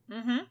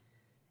 Mm-hmm.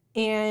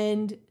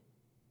 And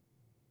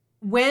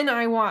when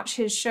I watch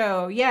his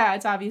show, yeah,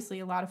 it's obviously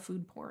a lot of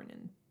food porn,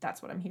 and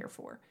that's what I'm here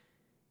for.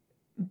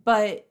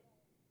 But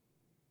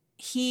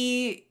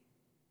I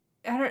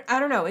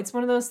don't know. It's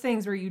one of those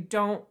things where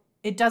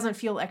it doesn't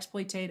feel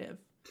exploitative.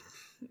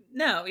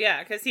 No,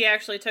 yeah, because he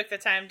actually took the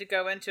time to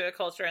go into a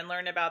culture and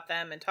learn about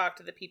them and talk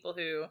to the people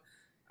who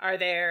are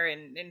there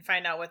and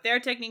find out what their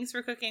techniques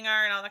for cooking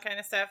are and all that kind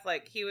of stuff.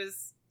 Like, he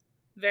was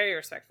very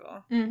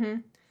respectful.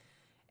 Mm-hmm.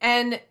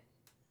 And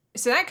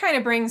so that kind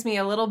of brings me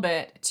a little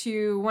bit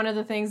to one of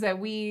the things that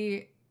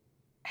we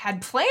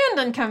had planned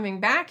on coming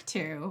back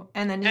to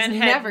and then just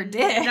never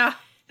did. No,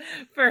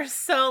 for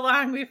so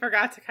long, we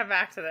forgot to come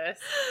back to this.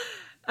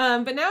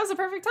 But now is the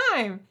perfect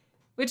time,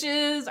 which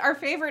is our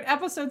favorite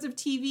episodes of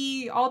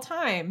TV all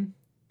time.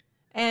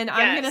 And yes.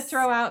 I'm going to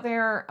throw out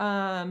there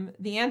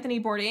the Anthony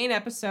Bourdain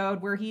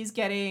episode where he's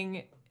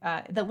getting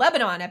the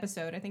Lebanon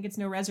episode. I think it's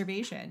No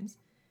Reservations,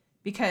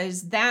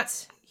 because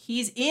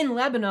he's in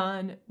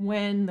Lebanon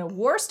when the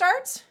war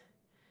starts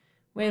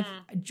with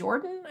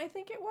Jordan, I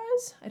think it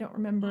was. I don't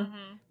remember.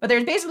 Mm-hmm. But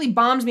there's basically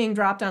bombs being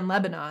dropped on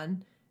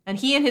Lebanon, and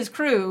he and his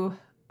crew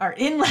are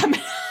in Lebanon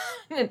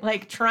and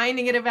like trying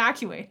to get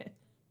evacuated.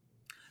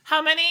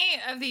 How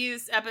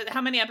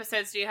many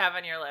episodes do you have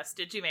on your list?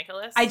 Did you make a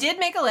list? I did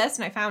make a list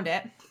and I found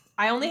it.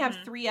 I only have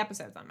 3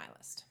 episodes on my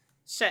list.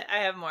 Shit, I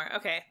have more.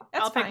 Okay.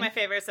 I'll pick my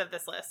favorites of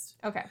this list.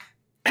 Okay.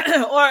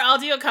 Or I'll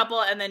do a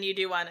couple and then you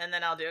do one and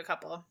then I'll do a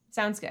couple.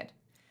 Sounds good.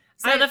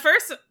 So the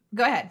first...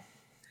 Go ahead.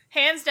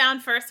 Hands down,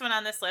 first one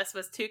on this list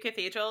was Two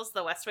Cathedrals,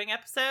 the West Wing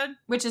episode.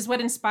 Which is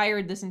what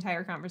inspired this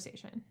entire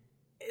conversation.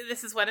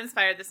 This is what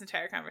inspired this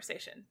entire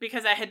conversation,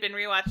 because I had been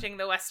rewatching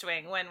The West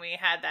Wing when we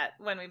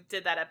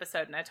did that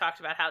episode, and I talked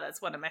about how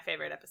that's one of my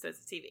favorite episodes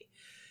of TV.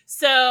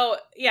 So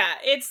yeah,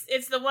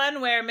 it's the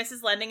one where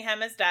Mrs.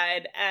 Lendingham has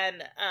died,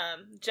 and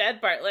Jed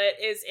Bartlett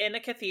is in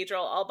a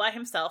cathedral all by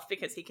himself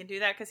because he can do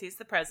that because he's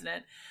the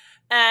president.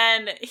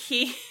 And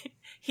he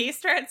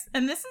starts,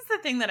 and this is the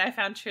thing that I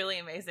found truly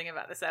amazing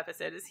about this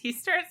episode, is he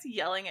starts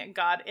yelling at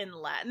God in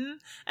Latin.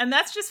 And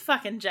that's just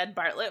fucking Jed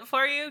Bartlett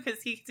for you,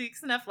 because he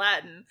speaks enough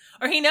Latin,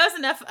 or he knows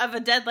enough of a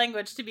dead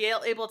language to be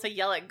able to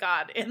yell at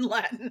God in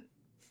Latin.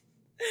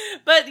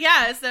 But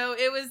yeah, so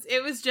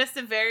it was just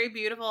a very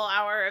beautiful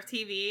hour of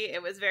TV.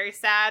 It was very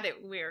sad.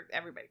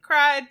 Everybody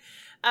cried.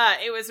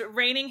 It was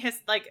raining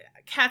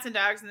cats and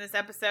dogs in this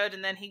episode,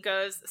 and then he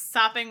goes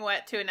sopping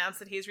wet to announce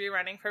that he's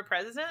rerunning for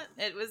president.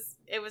 It was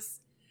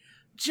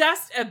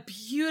just a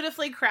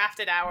beautifully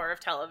crafted hour of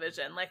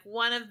television, like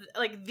one of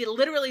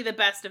literally the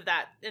best of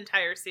that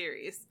entire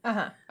series.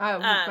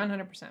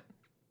 100%.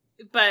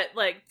 But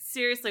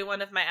seriously,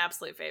 one of my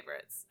absolute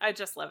favorites. I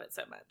just love it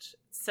so much.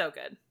 It's so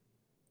good.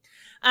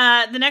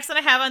 The next one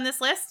I have on this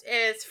list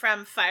is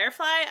from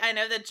Firefly. I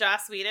know that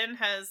Joss Whedon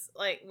has,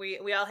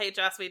 we all hate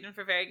Joss Whedon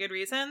for very good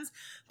reasons,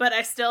 but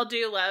I still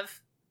do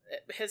love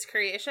his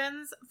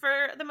creations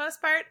for the most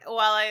part,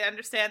 while I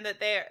understand that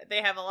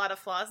they have a lot of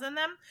flaws in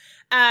them.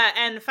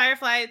 And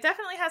Firefly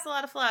definitely has a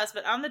lot of flaws,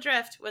 but On the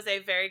Drift was a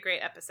very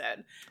great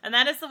episode. And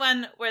that is the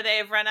one where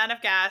they've run out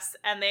of gas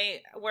and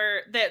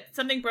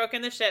something broke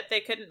in the ship,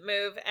 they couldn't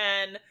move,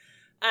 and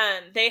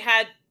they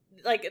had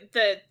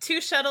the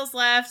 2 shuttles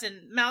left,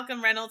 and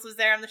Malcolm Reynolds was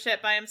there on the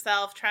ship by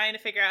himself trying to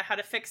figure out how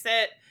to fix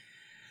it.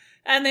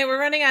 And they were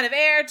running out of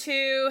air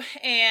too,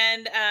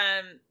 and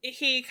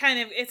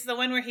it's the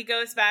one where he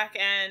goes back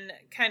and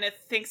kind of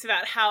thinks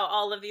about how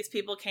all of these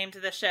people came to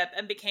the ship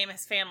and became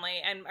his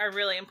family and are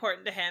really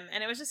important to him,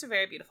 and it was just a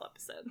very beautiful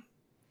episode.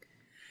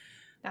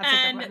 That's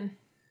a good one.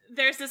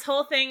 There's this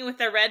whole thing with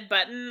the red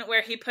button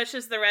where he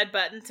pushes the red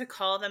button to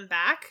call them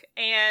back,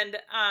 and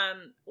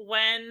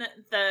when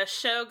the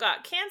show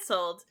got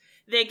canceled,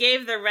 they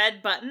gave the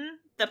red button,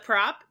 the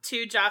prop,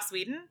 to Joss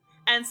Whedon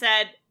and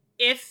said,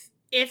 if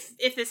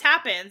this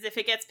happens, if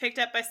it gets picked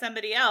up by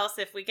somebody else,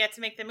 if we get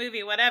to make the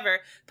movie, whatever,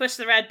 push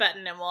the red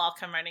button and we'll all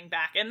come running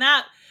back. And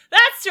that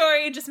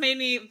story just made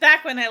me,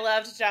 back when I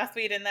loved Joss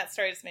Whedon, that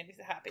story just made me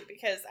so happy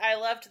because I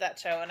loved that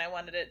show and I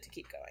wanted it to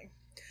keep going.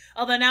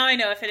 Although now I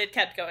know if it had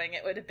kept going,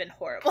 it would have been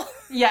horrible.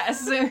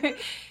 Yes.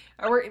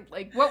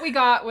 What we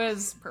got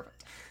was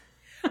perfect.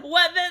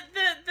 What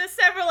the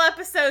several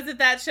episodes of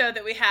that show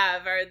that we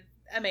have are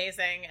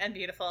amazing and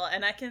beautiful,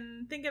 and I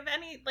can think of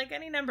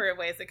any number of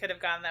ways it could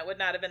have gone that would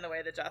not have been the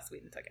way that Joss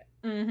Whedon took it.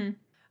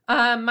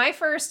 Mm-hmm. My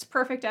first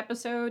perfect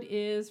episode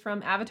is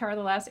from Avatar: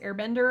 The Last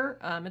Airbender.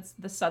 It's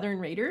the Southern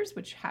Raiders,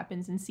 which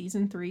happens in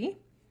season 3.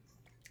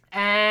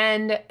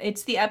 And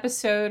it's the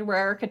episode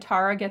where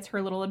Katara gets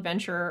her little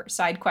adventure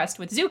side quest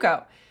with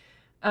Zuko.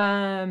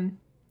 I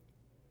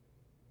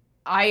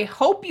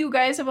hope you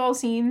guys have all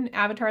seen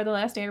Avatar: The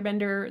Last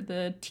Airbender,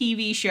 the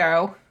TV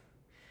show.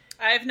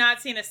 I have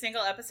not seen a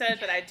single episode,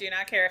 but I do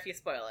not care if you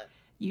spoil it.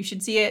 You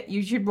should see it.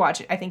 You should watch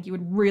it. I think you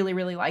would really,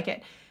 really like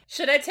it.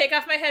 Should I take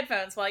off my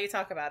headphones while you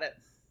talk about it?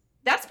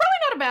 That's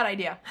probably not a bad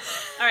idea.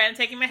 All right, I'm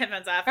taking my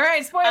headphones off. All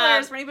right,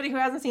 spoilers for anybody who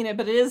hasn't seen it,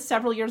 but it is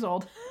several years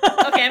old.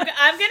 Okay,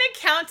 I'm going to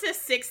count to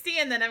 60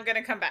 and then I'm going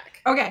to come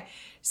back. Okay,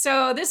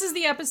 so this is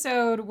the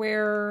episode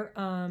where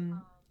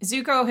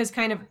Zuko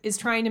is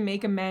trying to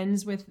make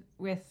amends with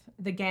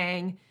the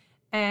gang,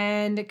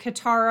 and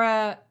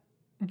Katara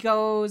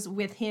goes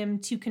with him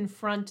to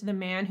confront the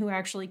man who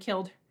actually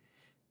killed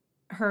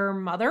her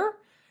mother.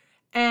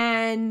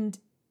 And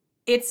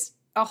it's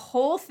a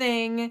whole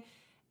thing,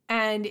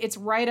 and it's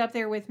right up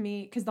there with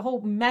me because the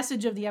whole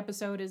message of the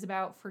episode is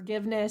about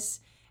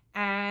forgiveness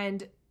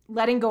and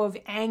letting go of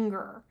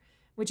anger,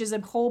 which is a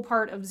whole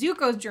part of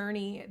Zuko's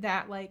journey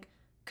that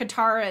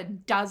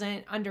Katara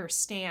doesn't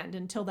understand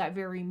until that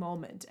very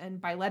moment.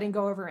 And by letting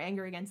go of her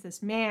anger against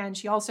this man,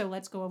 she also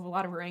lets go of a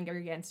lot of her anger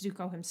against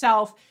Zuko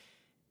himself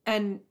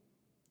and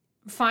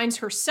finds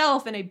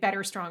herself in a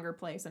better, stronger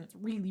place. And it's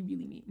really,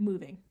 really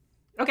moving.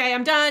 Okay,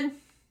 I'm done.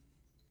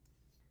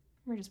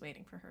 We're just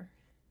waiting for her.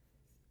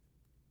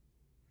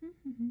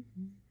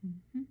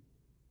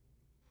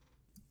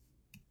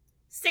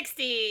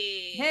 60.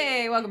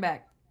 Hey, welcome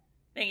back.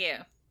 Thank you.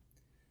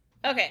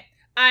 Okay.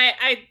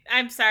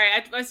 I'm sorry.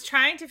 I was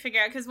trying to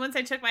figure out, because once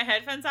I took my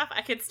headphones off,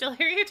 I could still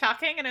hear you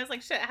talking, and I was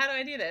like, shit, how do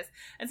I do this?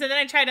 And so then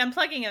I tried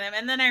unplugging them,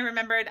 and then I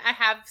remembered I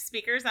have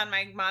speakers on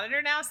my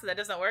monitor now, so that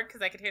doesn't work,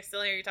 because I could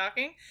still hear you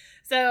talking.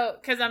 So,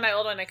 because on my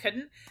old one, I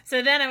couldn't.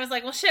 So then I was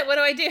like, well, shit, what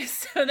do I do?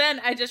 So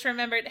then I just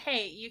remembered,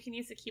 hey, you can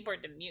use the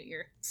keyboard to mute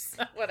your...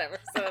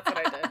 whatever. So that's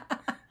what I did.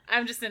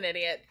 I'm just an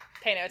idiot.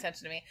 Pay no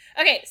attention to me.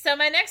 Okay, so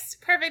my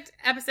next perfect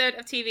episode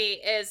of TV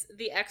is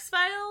The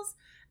X-Files.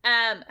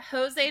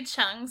 Jose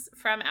Chung's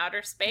From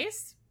Outer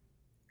Space.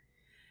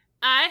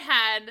 I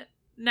had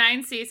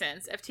 9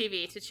 seasons of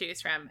TV to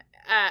choose from,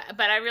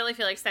 but I really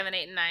feel like 7,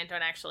 8, and 9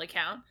 don't actually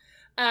count.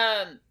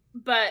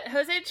 But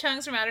Jose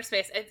Chung's From Outer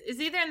Space is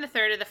either in the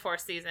 3rd or the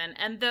 4th season,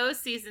 and those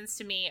seasons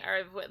to me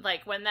are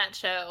like when that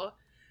show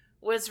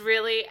was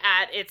really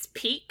at its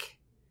peak.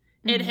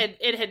 Mm-hmm.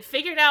 It had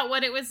figured out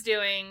what it was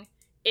doing.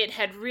 It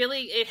had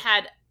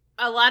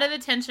a lot of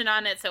attention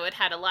on it, so it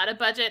had a lot of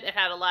budget. It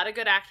had a lot of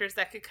good actors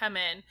that could come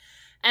in.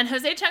 And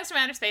Jose Chung's From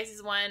Outer Space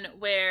is one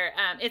where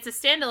it's a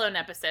standalone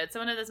episode, so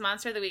one of those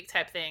Monster of the Week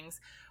type things,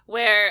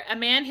 where a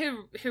man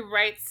who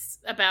writes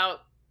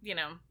about,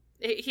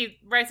 he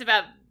writes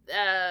about,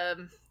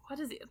 what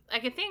is he?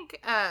 I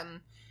think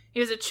he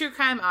was a true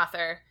crime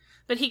author,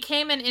 but he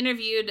came and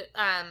interviewed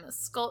I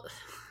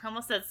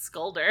almost said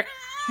Skulder.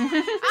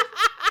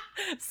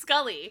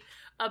 Scully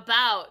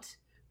about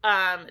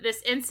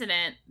this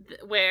incident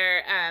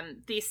where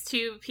these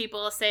 2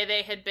 people say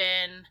they had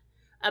been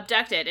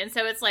abducted. And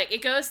so it's like,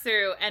 it goes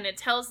through and it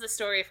tells the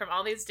story from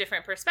all these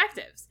different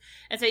perspectives.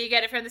 And so you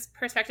get it from this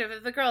perspective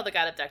of the girl that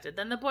got abducted,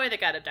 then the boy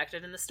that got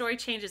abducted, and the story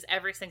changes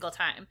every single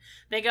time.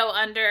 They go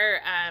under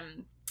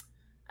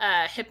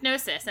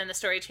hypnosis and the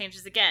story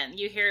changes again.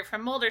 You hear it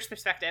from Mulder's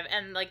perspective,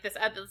 and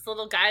this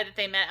little guy that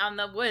they met on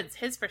the woods,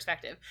 his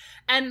perspective.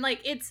 And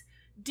it's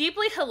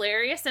deeply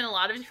hilarious in a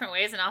lot of different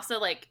ways, and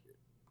also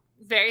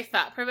very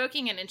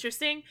thought-provoking and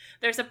interesting.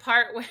 There's a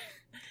part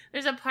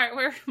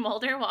where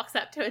Mulder walks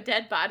up to a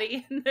dead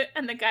body,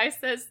 and the guy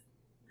says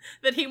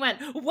that he went,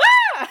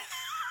 "Wah!"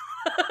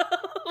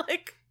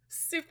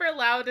 super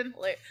loud and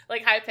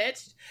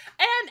high-pitched.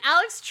 And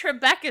Alex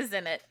Trebek is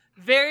in it.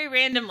 very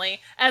randomly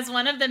as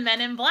one of the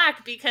Men in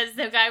Black because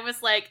the guy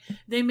was like,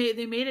 they made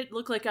it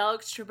look like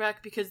Alex Trebek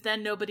because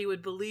then nobody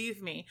would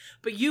believe me,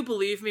 but you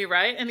believe me,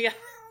 right? And the other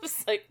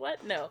was like,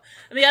 what? No.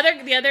 And the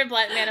other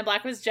Man in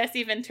Black was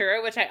Jesse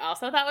Ventura, which I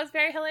also thought was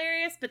very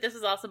hilarious, but this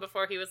was also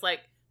before he was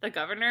like the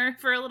governor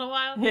for a little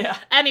while. Yeah.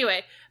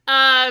 Anyway,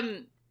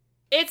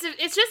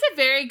 it's just a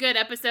very good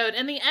episode,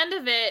 and the end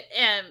of it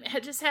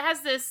just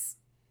has this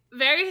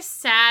very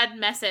sad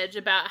message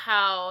about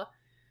how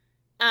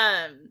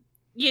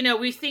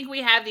we think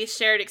we have these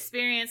shared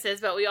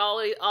experiences, but we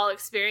all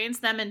experience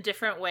them in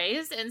different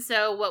ways. And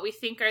so what we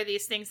think are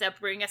these things that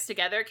bring us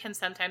together can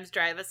sometimes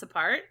drive us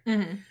apart.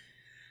 Mm-hmm.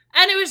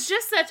 And it was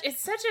just I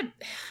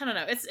don't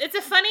know. It's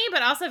a funny,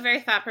 but also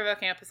very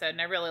thought-provoking episode.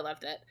 And I really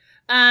loved it.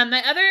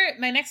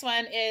 My next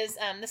one is,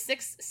 The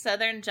Six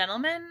Southern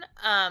Gentlemen,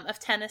 of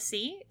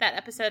Tennessee, that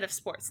episode of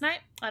Sports Night.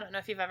 I don't know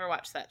if you've ever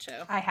watched that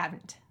show. I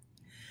haven't.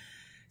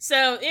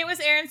 So it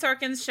was Aaron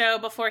Sorkin's show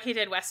before he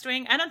did West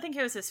Wing. I don't think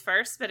it was his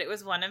first, but it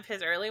was one of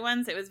his early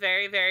ones. It was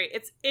very, very,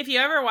 if you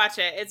ever watch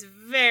it, it's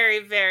very,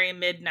 very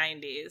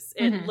mid-90s.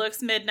 It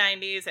looks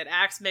mid-90s, it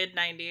acts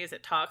mid-90s,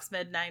 it talks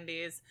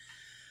mid-90s.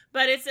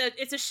 But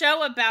it's a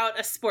show about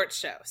a sports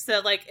show.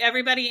 So like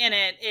everybody in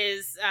it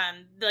is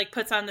like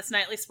puts on this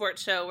nightly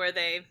sports show where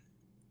they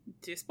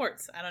do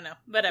sports. I don't know,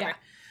 whatever. Yeah.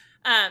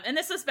 And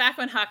this was back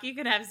when hockey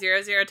could have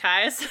 0-0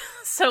 ties.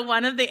 So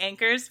one of the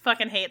anchors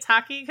fucking hates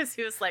hockey because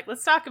he was like,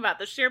 let's talk about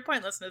the sheer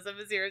pointlessness of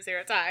a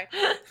 0-0 tie.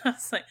 I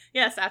was like,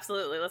 yes,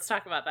 absolutely. Let's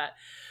talk about that.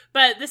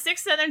 But The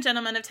Six Southern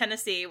Gentlemen of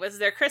Tennessee was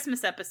their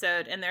Christmas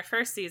episode in their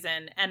first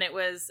season. And it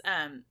was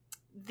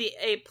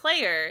a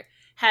player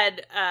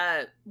had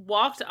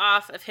walked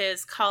off of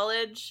his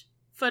college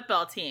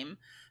football team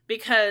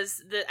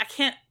because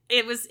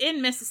it was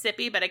in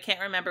Mississippi, but I can't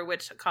remember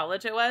which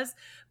college it was.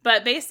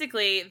 But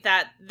basically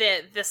that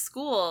the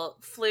school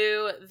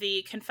flew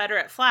the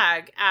Confederate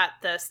flag at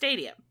the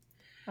stadium.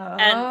 Oh.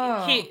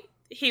 And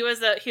he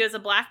was a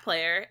black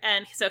player,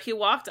 and so he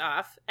walked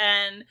off,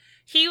 and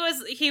he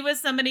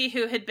was somebody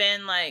who had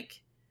been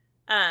like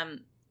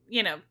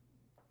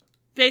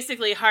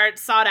basically hard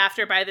sought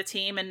after by the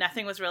team, and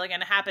nothing was really going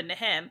to happen to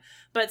him.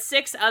 But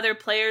 6 other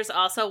players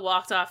also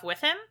walked off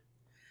with him.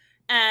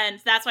 And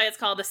that's why it's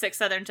called The Six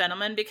Southern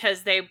Gentlemen,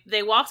 because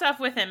they walked off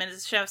with him and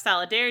it's a show of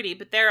solidarity,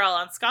 but they're all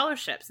on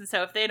scholarships. And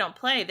so if they don't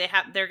play,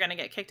 they're going to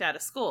get kicked out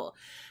of school.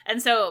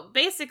 And so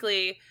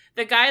basically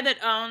the guy that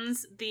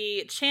owns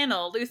the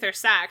channel, Luther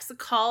Sachs,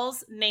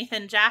 calls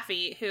Nathan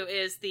Jaffe, who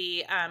is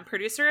the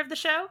producer of the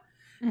show,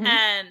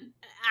 and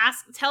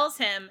tells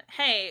him,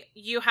 hey,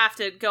 you have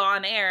to go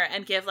on air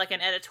and give like an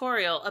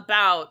editorial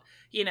about,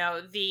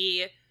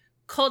 the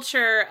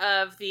culture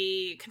of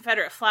the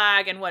Confederate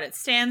flag and what it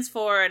stands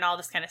for and all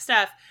this kind of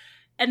stuff.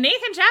 And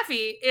Nathan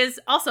Jaffe is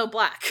also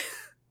black.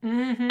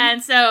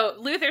 And so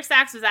Luther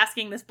Sachs was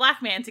asking this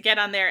black man to get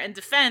on there and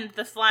defend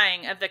the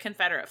flying of the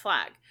Confederate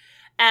flag.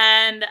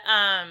 And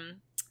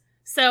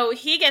so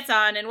he gets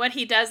on, and what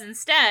he does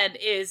instead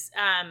is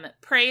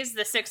praise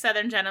the Six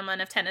Southern Gentlemen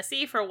of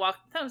Tennessee for was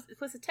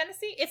it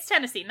Tennessee? It's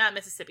Tennessee, not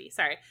Mississippi.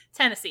 Sorry,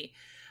 Tennessee.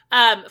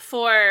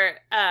 For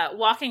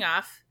walking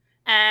off.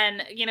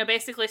 And,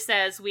 basically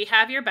says, we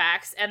have your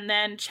backs, and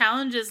then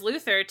challenges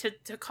Luther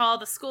to call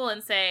the school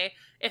and say,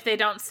 if they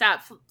don't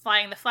stop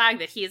flying the flag,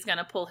 that he's going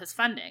to pull his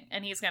funding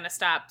and he's going to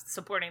stop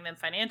supporting them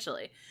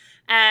financially.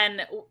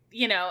 And,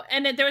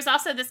 and there was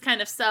also this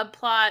kind of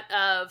subplot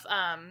of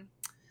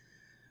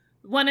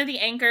one of the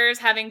anchors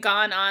having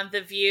gone on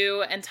The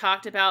View and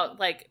talked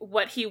about like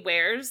what he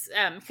wears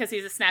because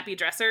he's a snappy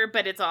dresser,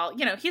 but it's all,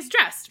 he's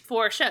dressed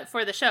for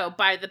the show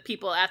by the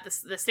people at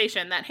the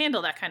station that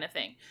handle that kind of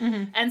thing.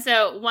 And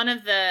so one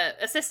of the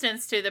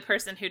assistants to the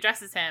person who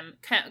dresses him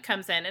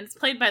comes in, and it's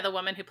played by the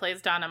woman who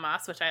plays Donna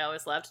Moss, which I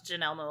always loved,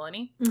 Janelle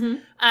Maloney.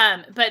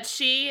 But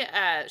she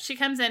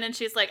comes in and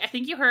she's like, I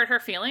think you hurt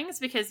her feelings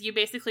because you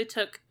basically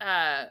took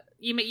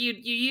you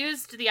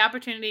used the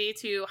opportunity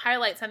to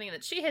highlight something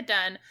that she had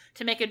done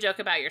to make a joke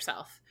about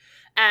yourself,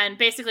 and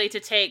basically to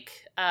take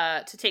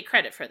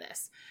credit for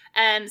this.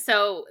 And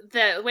so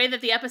the way that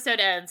the episode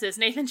ends is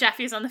Nathan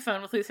Jaffe is on the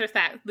phone with Luther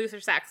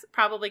Sachs,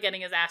 probably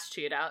getting his ass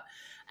chewed out.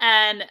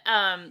 And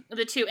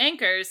the 2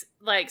 anchors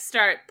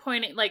start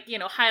pointing,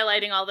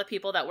 highlighting all the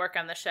people that work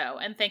on the show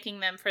and thanking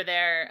them for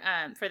their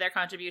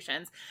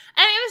contributions.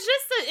 And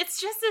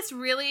it's just this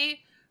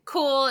really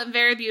cool and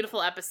very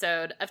beautiful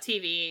episode of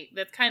TV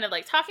that's kind of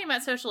talking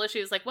about social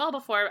issues well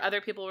before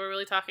other people were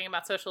really talking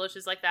about social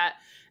issues like that,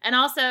 and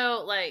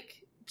also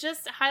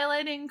just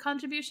highlighting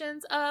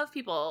contributions of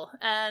people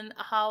and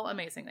how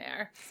amazing they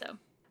are. So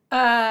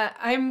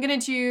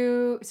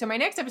so my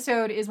next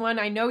episode is one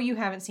I know you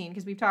haven't seen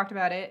because we've talked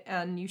about it,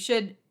 and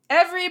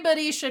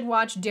everybody should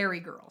watch Dairy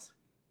Girls.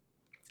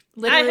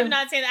 Literally. I have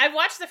not seen it. I've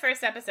watched the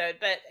first episode,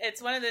 but it's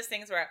one of those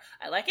things where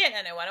I like it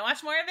and I want to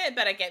watch more of it,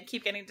 but I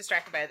keep getting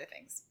distracted by other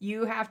things.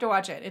 You have to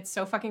watch it. It's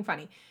so fucking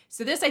funny.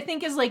 So this, I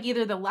think, is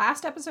either the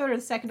last episode or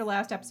the second to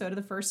last episode of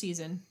the first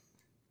season.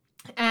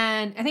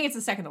 And I think it's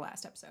the second to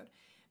last episode.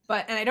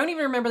 And I don't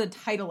even remember the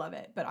title of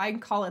it, but I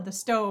call it the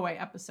Stowaway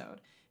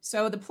episode.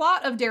 So the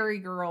plot of Derry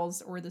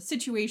Girls, or the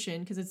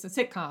situation, because it's a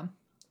sitcom,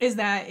 is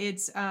that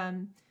it's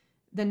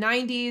the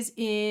 90s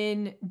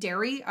in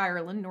Derry,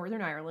 Ireland,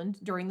 Northern Ireland,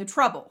 during the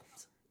Troubles.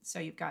 So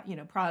you've got,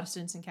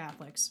 Protestants and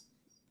Catholics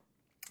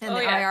and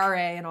the IRA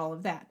and all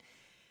of that.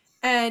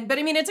 But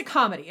I mean, it's a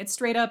comedy. It's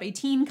straight up a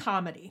teen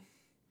comedy.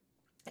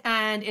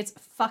 And it's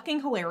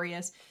fucking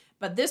hilarious.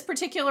 But this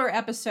particular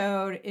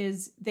episode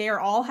is they're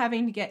all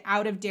having to get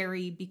out of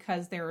Derry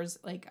because there's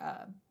like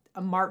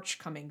a march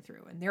coming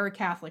through, and they're a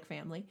Catholic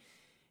family.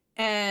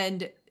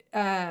 And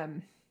so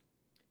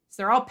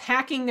they're all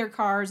packing their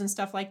cars and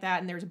stuff like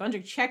that. And there's a bunch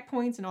of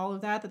checkpoints and all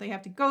of that they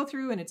have to go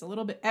through. And it's a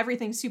little bit,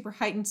 everything's super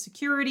heightened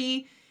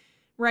security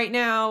right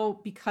now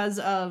because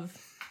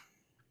of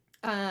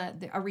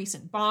a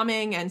recent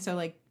bombing. And so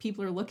like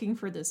people are looking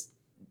for this,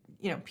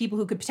 people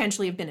who could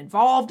potentially have been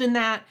involved in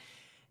that.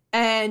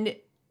 And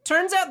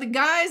turns out the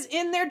guy's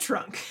in their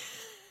trunk.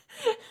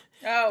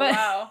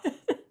 Wow.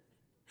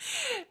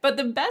 But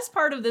the best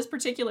part of this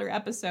particular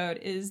episode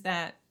is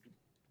that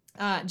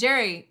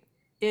Jerry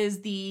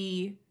is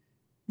the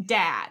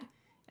dad.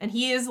 And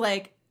he is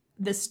like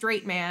the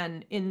straight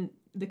man in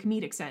the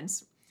comedic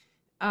sense.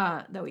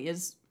 Though he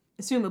is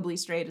assumably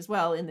straight as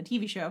well in the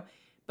TV show.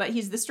 But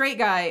he's the straight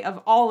guy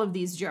of all of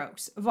these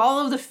jokes. Of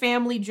all of the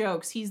family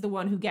jokes, he's the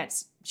one who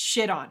gets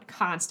shit on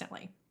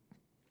constantly.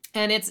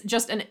 And it's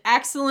just an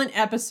excellent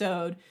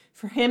episode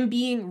for him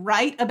being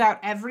right about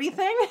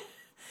everything,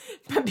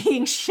 but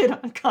being shit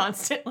on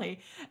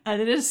constantly.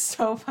 And it is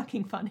so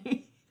fucking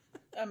funny.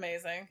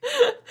 Amazing.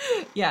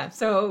 Yeah,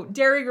 so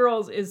Derry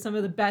Girls is some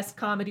of the best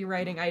comedy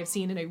writing I have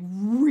seen in a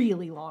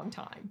really long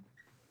time.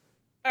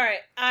 All right,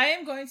 I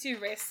am going to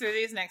race through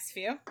these next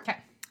few. Okay.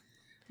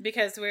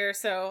 Because we're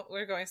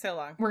going so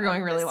long. We're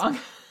going really long.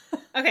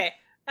 Okay.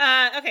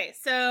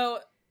 So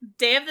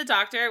Day of the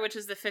Doctor, which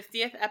is the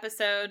 50th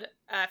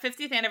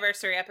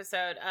anniversary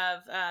episode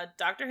of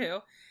Doctor Who.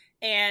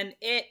 And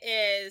it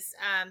is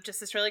just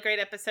this really great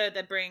episode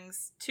that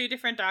brings two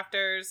different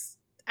doctors,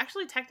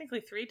 actually technically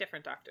three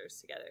different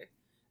doctors together.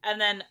 And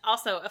then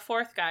also a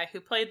fourth guy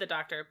who played the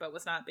Doctor but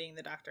was not being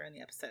the Doctor in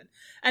the episode.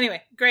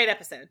 Anyway, great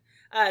episode.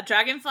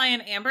 Dragonfly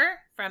and Amber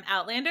from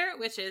Outlander,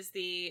 which is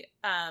the...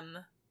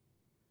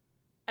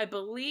 I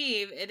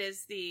believe it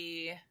is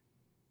the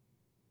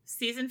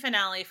season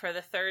finale for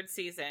the third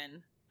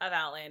season of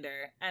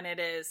Outlander, and it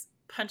is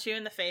punch you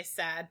in the face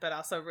sad, but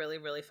also really,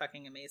 really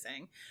fucking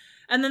amazing.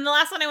 And then the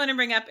last one I want to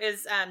bring up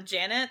is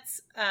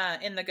Janet's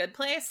in The Good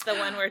Place, the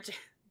one where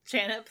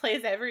Janet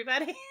plays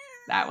everybody.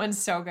 That one's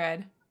so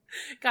good.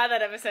 God,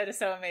 that episode is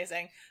so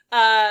amazing.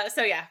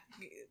 So yeah,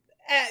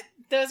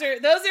 those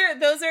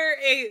are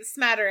a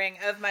smattering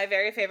of my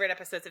very favorite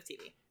episodes of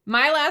TV.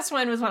 My last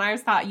one was one I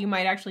thought you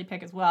might actually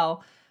pick as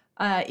well.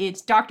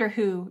 It's Doctor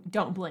Who,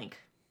 Don't Blink.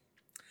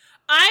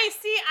 I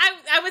see.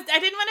 I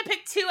didn't want to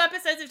pick two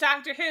episodes of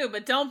Doctor Who,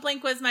 but Don't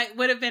Blink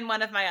would have been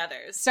one of my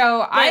others.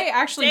 So but I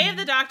actually Day of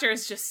the Doctor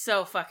is just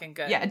so fucking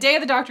good. Yeah, Day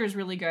of the Doctor is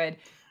really good.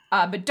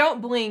 But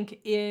Don't Blink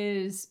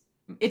it's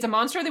a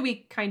Monster of the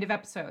Week kind of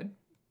episode.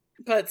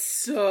 But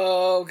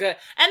so good.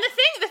 And the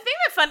thing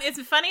that is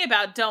funny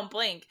about Don't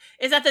Blink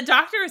is that the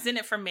Doctor is in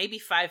it for maybe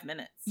 5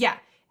 minutes. Yeah.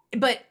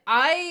 But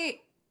I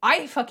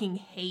fucking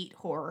hate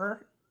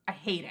horror. I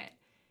hate it.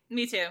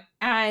 Me too.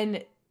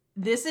 And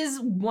this is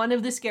one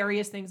of the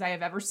scariest things I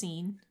have ever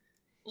seen.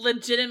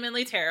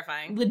 Legitimately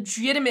terrifying.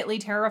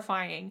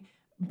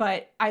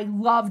 But I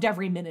loved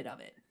every minute of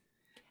it.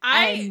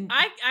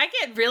 I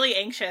get really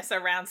anxious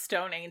around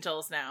stone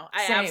angels now.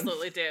 I Same.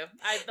 absolutely do.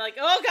 I'm like,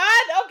 oh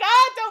God,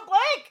 don't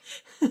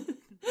blink.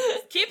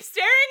 Keep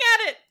staring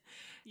at it.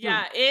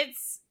 Yeah,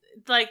 it's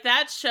like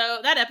that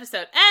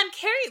episode. And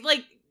Carrie,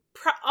 like,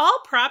 all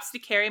props to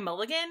Carrie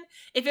Mulligan.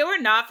 If it were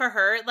not for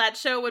her, that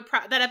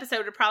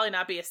episode would probably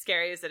not be as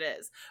scary as it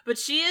is. But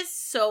she is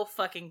so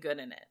fucking good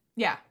in it.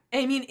 Yeah.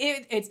 I mean,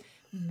 it's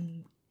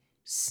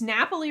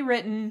snappily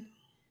written.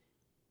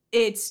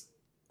 It's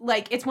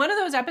one of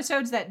those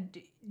episodes that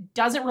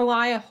doesn't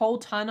rely a whole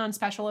ton on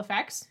special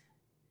effects.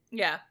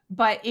 Yeah.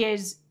 But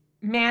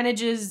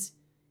manages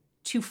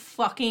to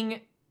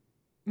fucking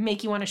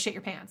make you want to shit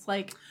your pants.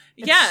 Like,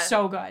 it's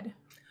so good.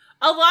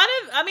 A lot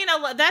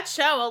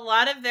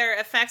of their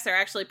effects are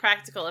actually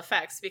practical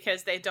effects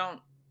because they don't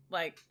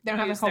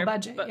have a whole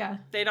budget. Yeah.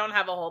 They don't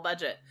have a whole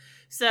budget.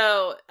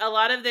 So a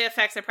lot of the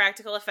effects are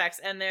practical effects,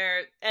 and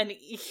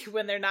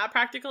when they're not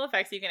practical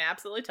effects, you can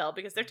absolutely tell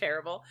because they're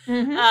terrible.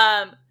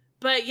 Mm-hmm.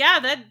 But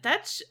yeah,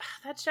 that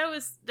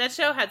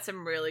show had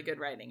some really good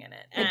writing in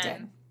it. And it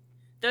did.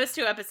 Those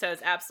two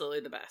episodes,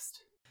 absolutely the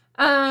best.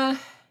 I'm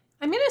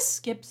gonna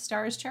skip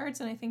stars charts,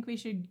 and I think we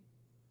should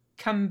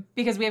come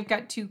because we have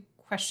got two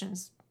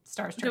questions.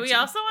 Stars charts. Do we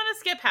also want to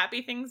skip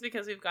happy things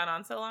because we've gone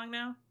on so long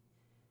now?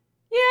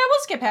 Yeah, we'll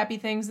skip happy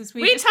things this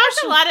week. We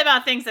talked a lot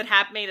about things that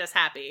made us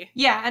happy.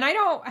 Yeah, and I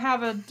don't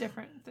have a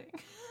different thing.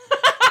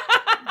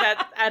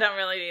 That I don't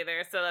really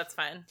either, so that's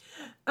fine.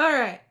 All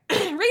right.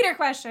 Reader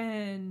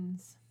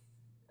questions.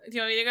 Do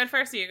you want me to go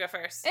first or you go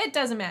first? It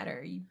doesn't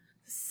matter.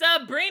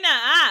 Sabrina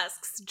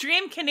asks,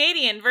 Dream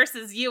Canadian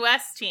versus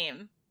US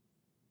team.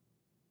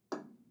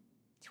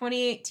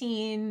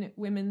 2018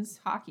 women's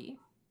hockey.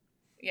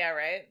 Yeah,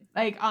 right?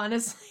 Like,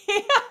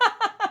 honestly.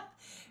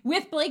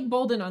 With Blake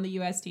Bolden on the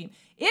U.S. team.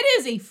 It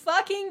is a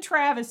fucking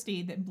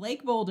travesty that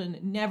Blake Bolden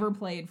never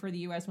played for the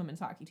U.S. women's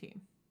hockey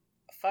team.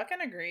 Fucking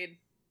agreed.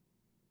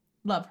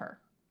 Love her.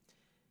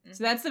 Mm-hmm.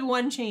 So that's the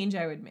one change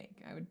I would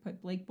make. I would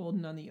put Blake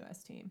Bolden on the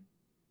U.S. team.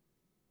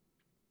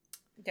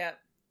 Yep.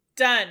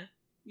 Done.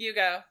 You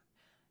go.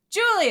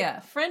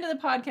 Julia, friend of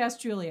the podcast,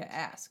 Julia,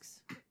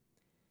 asks,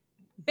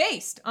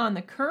 based on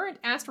the current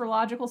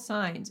astrological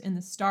signs in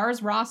the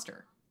stars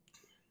roster,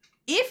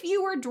 if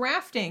you were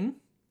drafting,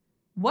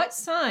 what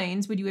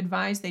signs would you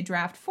advise they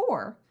draft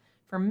for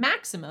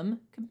maximum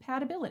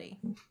compatibility?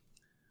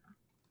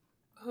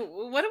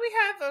 What do we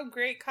have a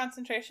great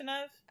concentration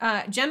of?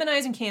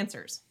 Geminis and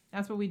Cancers.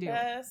 That's what we do.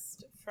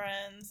 Best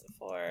friends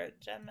for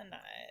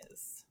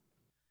Geminis.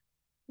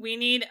 We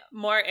need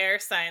more air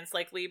signs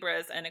like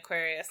Libras and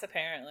Aquarius,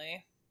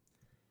 apparently.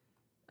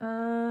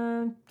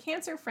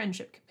 Cancer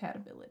friendship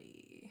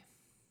compatibility.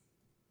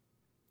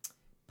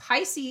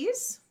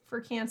 Pisces for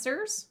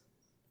Cancers.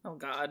 Oh,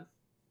 God.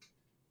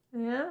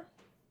 Yeah.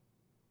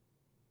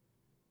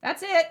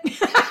 That's it.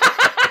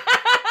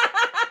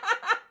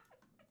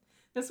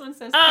 This one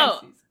says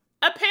Pisces.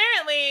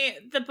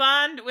 Apparently the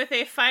bond with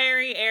a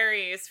fiery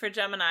Aries for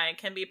Gemini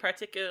can be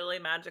particularly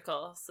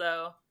magical.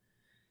 So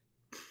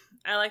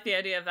I like the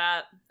idea of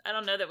that. I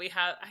don't know that we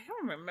have... I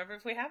don't remember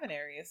if we have an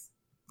Aries.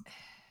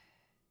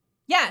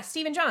 Yeah,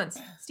 Stephen Johns.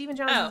 Stephen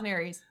Johns is an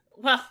Aries.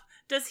 Well,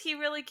 does he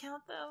really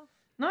count, though?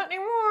 Not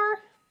anymore.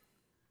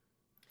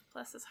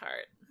 Bless his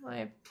heart.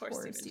 My poor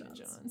Stephen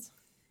Johns.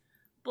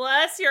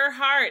 Bless your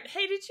heart.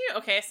 Hey, did you...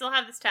 Okay, I still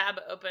have this tab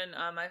open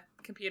on my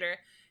computer.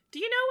 Do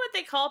you know what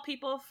they call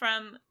people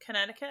from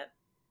Connecticut?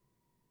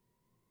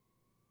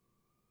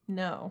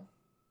 No.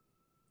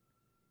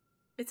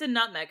 It's a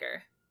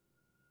nutmegger.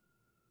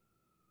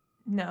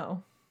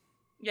 No.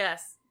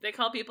 Yes, they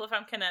call people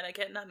from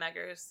Connecticut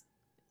nutmeggers.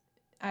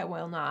 I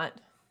will not.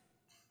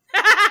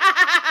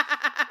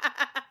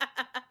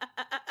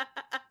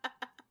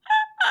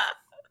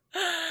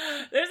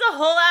 There's a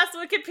whole ass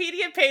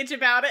Wikipedia page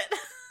about it.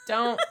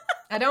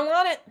 I don't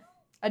want it.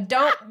 I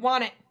don't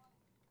want it.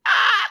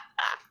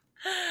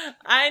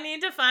 I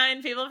need to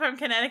find people from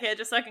Connecticut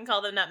just so I can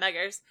call them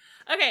nutmeggers.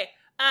 Okay,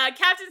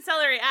 Captain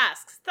Celery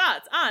asks,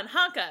 thoughts on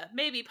Honka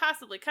maybe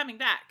possibly coming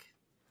back?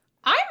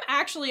 I'm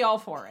actually all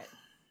for it.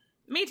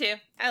 Me too.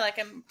 I like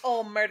him.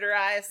 Old murder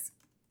eyes.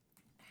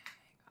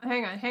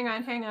 Hang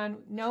on.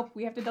 Nope,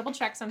 we have to double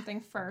check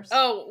something first.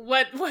 Oh,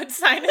 what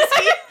sign is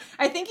he?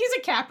 I think he's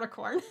a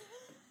Capricorn.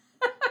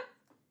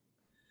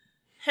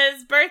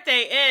 His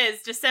birthday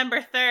is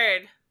December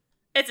 3rd.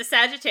 It's a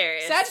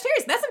Sagittarius.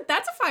 Sagittarius,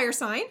 that's a fire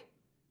sign.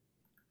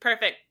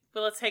 Perfect.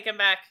 Well, let's take him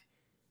back.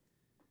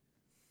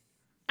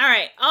 All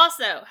right.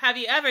 Also, have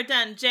you ever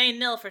done Jay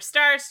Nil for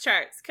stars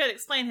charts? Could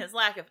explain his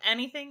lack of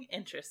anything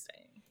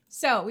interesting.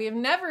 So, we have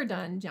never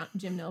done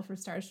Jim Nil for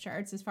stars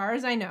charts, as far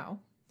as I know.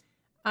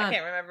 I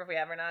can't remember if we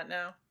have or not,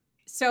 no.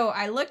 So,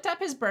 I looked up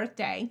his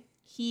birthday.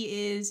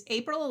 He is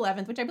April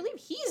 11th, which I believe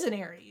he's an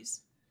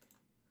Aries,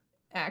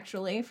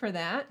 actually, for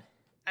that.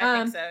 I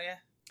think so, yeah.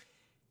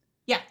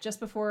 Yeah,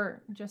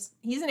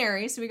 he's an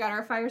Aries, so we got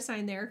our fire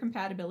sign there,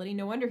 compatibility.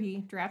 No wonder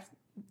he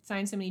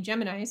signed so many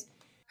Geminis.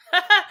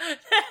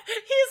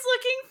 He's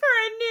looking for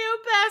a new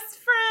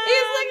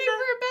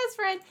best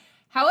friend.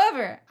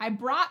 However,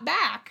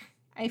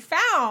 I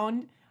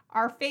found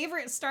our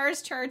favorite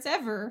stars charts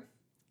ever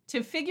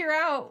to figure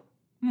out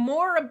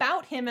more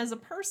about him as a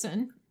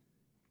person.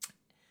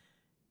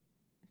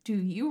 Do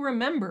you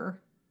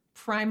remember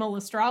primal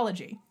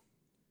astrology?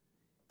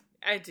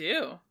 I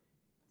do.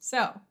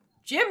 So,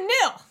 Jim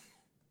Nil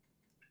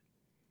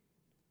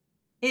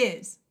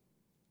is...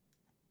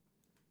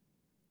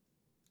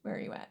 Where are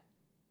you at?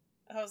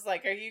 I was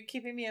like, are you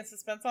keeping me in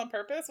suspense on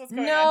purpose? What's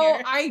going on No,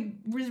 here? I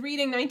was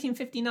reading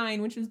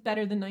 1959, which was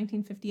better than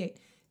 1958.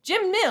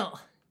 Jim Nil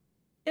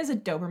is a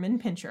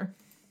Doberman Pinscher.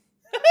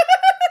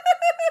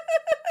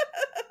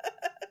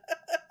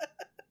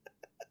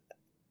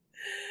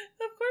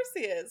 Of course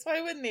he is.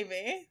 Why wouldn't he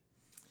be?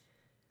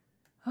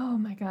 Oh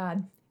my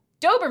God.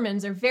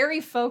 Dobermans are very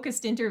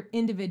focused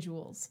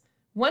individuals.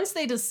 Once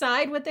they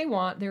decide what they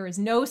want, there is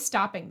no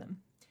stopping them.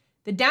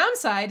 The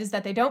downside is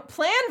that they don't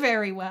plan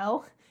very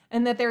well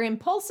and that their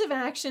impulsive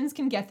actions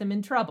can get them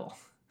in trouble.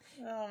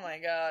 Oh my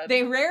God.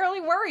 They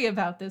rarely worry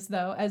about this,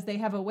 though, as they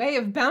have a way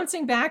of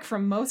bouncing back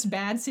from most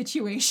bad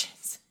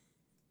situations.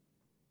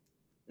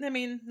 I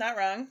mean, not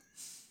wrong.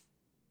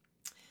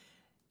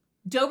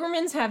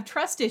 Dobermans have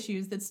trust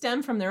issues that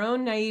stem from their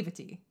own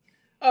naivety.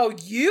 Oh,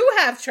 you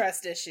have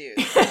trust issues.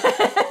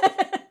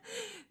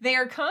 They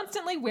are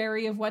constantly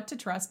wary of what to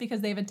trust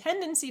because they have a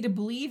tendency to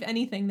believe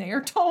anything they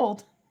are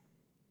told.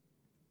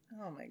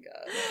 Oh my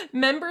God.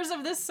 Members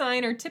of this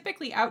sign are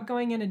typically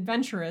outgoing and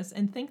adventurous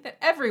and think that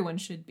everyone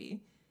should be.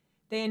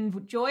 They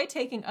enjoy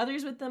taking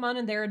others with them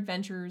on their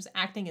adventures,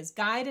 acting as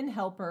guide and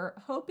helper,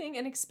 hoping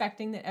and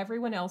expecting that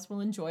everyone else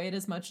will enjoy it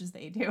as much as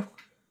they do.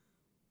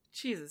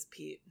 Jesus,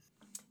 Pete.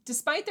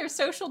 Despite their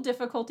social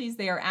difficulties,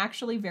 they are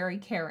actually very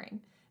caring.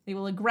 They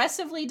will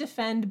aggressively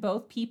defend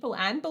both people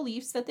and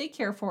beliefs that they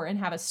care for and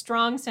have a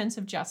strong sense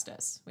of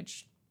justice,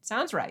 which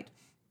sounds right.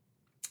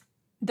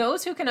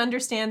 Those who can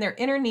understand their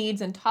inner needs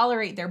and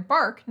tolerate their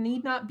bark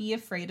need not be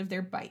afraid of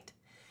their bite.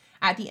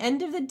 At the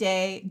end of the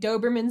day,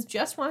 Dobermans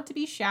just want to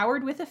be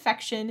showered with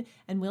affection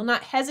and will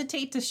not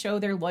hesitate to show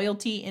their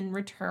loyalty in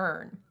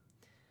return.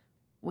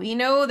 We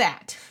know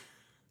that.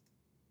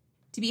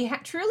 To be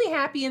truly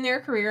happy in their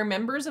career,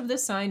 members of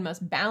this sign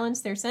must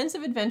balance their sense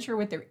of adventure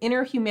with their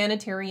inner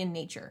humanitarian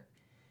nature.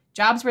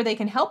 Jobs where they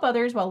can help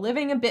others while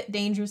living a bit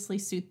dangerously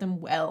suit them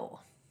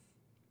well.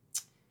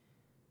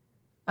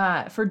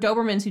 For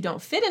Dobermans who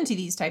don't fit into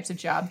these types of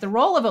jobs, the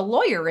role of a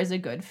lawyer is a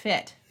good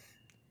fit.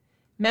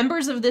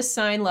 Members of this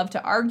sign love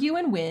to argue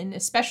and win,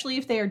 especially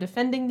if they are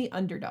defending the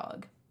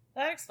underdog.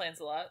 That explains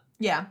a lot.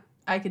 Yeah,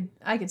 I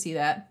could see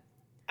that.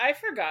 I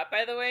forgot,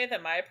 by the way,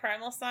 that my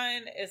primal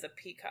sign is a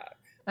peacock.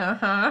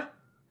 Uh-huh.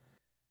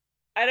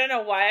 I don't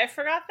know why I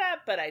forgot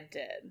that, but I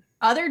did.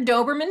 Other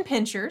Doberman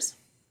pinchers.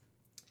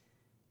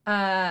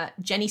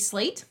 Jenny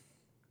Slate.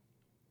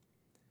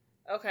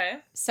 Okay.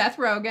 Seth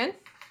Rogen.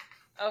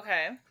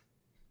 Okay.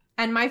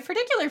 And my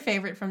particular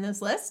favorite from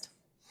this list,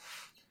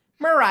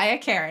 Mariah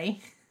Carey.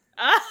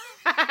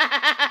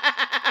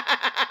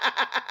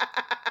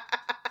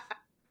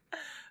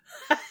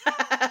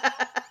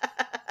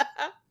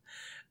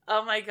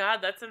 Oh my god,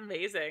 that's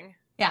amazing.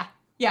 Yeah.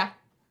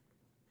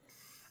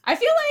 I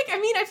feel like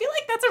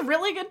that's a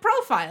really good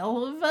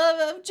profile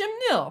of Jim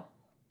Nill.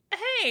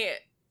 Hey,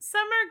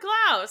 Summer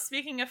Glau,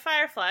 speaking of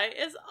Firefly,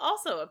 is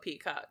also a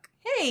peacock.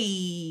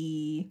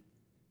 Hey.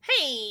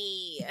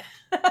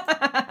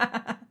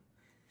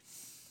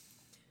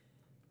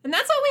 And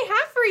that's all we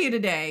have for you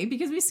today,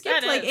 because we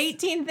skipped like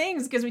 18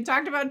 things because we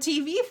talked about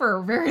TV for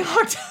a very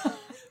long time.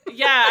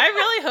 Yeah, I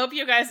really hope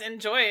you guys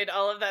enjoyed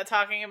all of that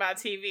talking about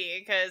TV,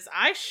 because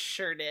I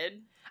sure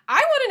did. I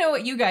want to know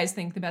what you guys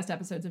think the best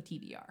episodes of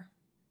TV are.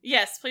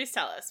 Yes, please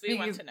tell us. We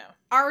want to know.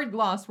 Our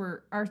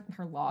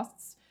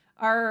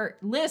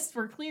lists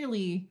were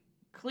clearly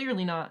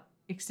not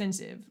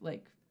extensive,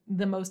 like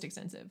the most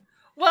extensive.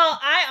 Well,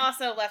 I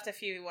also left a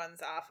few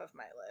ones off of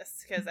my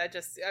list because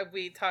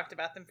we talked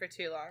about them for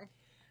too long.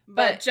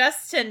 But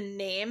just to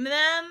name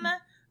them,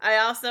 I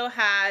also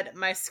had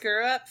My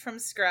Screw Up from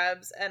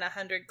Scrubs and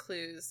 100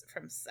 Clues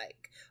from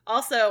Psych.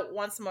 Also,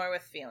 Once More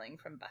with Feeling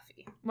from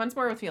Buffy. Once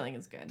More with Feeling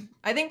is good.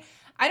 I don't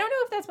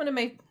know if that's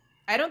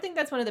I don't think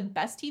that's one of the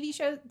best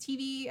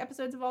TV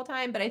episodes of all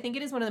time, but I think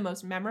it is one of the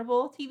most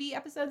memorable TV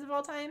episodes of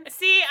all time.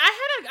 See,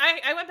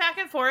 I went back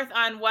and forth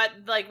on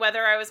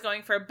whether I was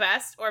going for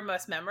best or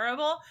most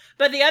memorable,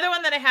 but the other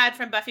one that I had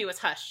from Buffy was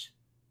Hush.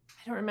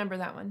 I don't remember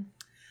that one.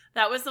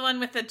 That was the one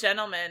with the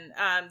gentleman,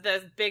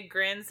 those big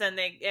grins, and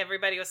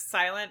everybody was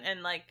silent,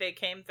 and like they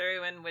came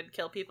through and would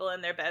kill people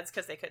in their beds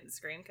because they couldn't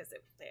scream because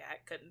they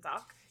couldn't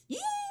talk. Yee!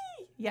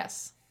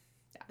 Yes.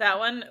 Yeah. That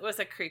one was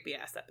a creepy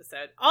ass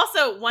episode.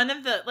 Also, one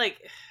of the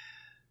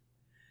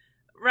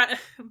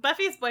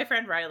Buffy's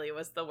boyfriend Riley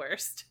was the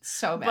worst.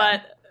 So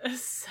bad. But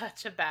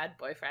such a bad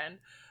boyfriend.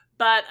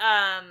 But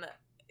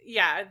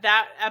yeah,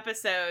 that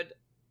episode,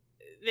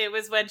 it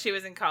was when she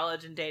was in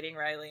college and dating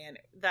Riley, and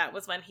that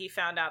was when he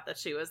found out that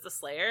she was the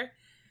Slayer.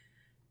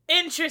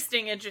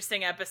 Interesting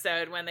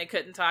episode when they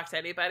couldn't talk to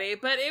anybody,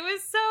 but it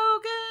was so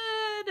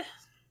good.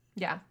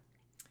 Yeah.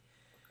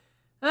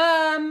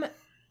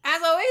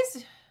 As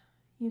always,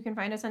 you can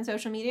find us on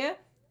social media.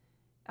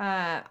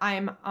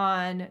 I'm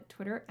on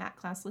Twitter at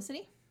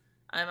Classlicity.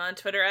 I'm on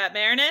Twitter at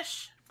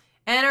Marinish.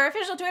 And our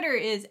official Twitter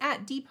is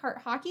at Deep Heart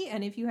Hockey.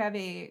 And if you have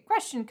a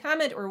question,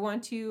 comment, or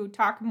want to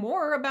talk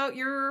more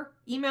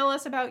email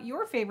us about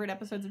your favorite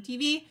episodes of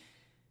TV,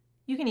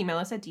 you can email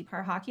us at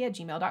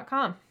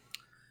deephearthockey@gmail.com.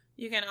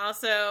 You can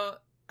also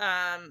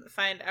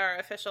find our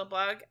official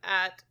blog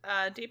at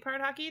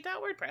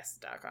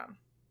deephearthockey.wordpress.com.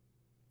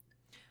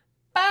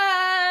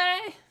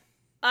 Bye!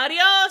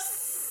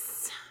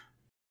 Adios!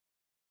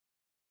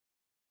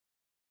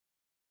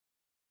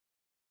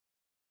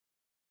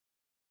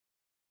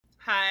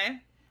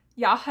 Hi.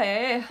 Yeah,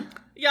 hey.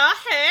 Yeah,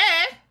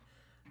 hey.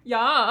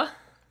 Yeah.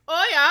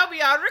 Oh, yeah,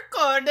 we are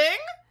recording.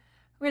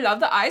 We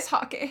love the ice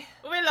hockey.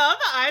 We love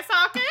the ice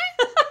hockey.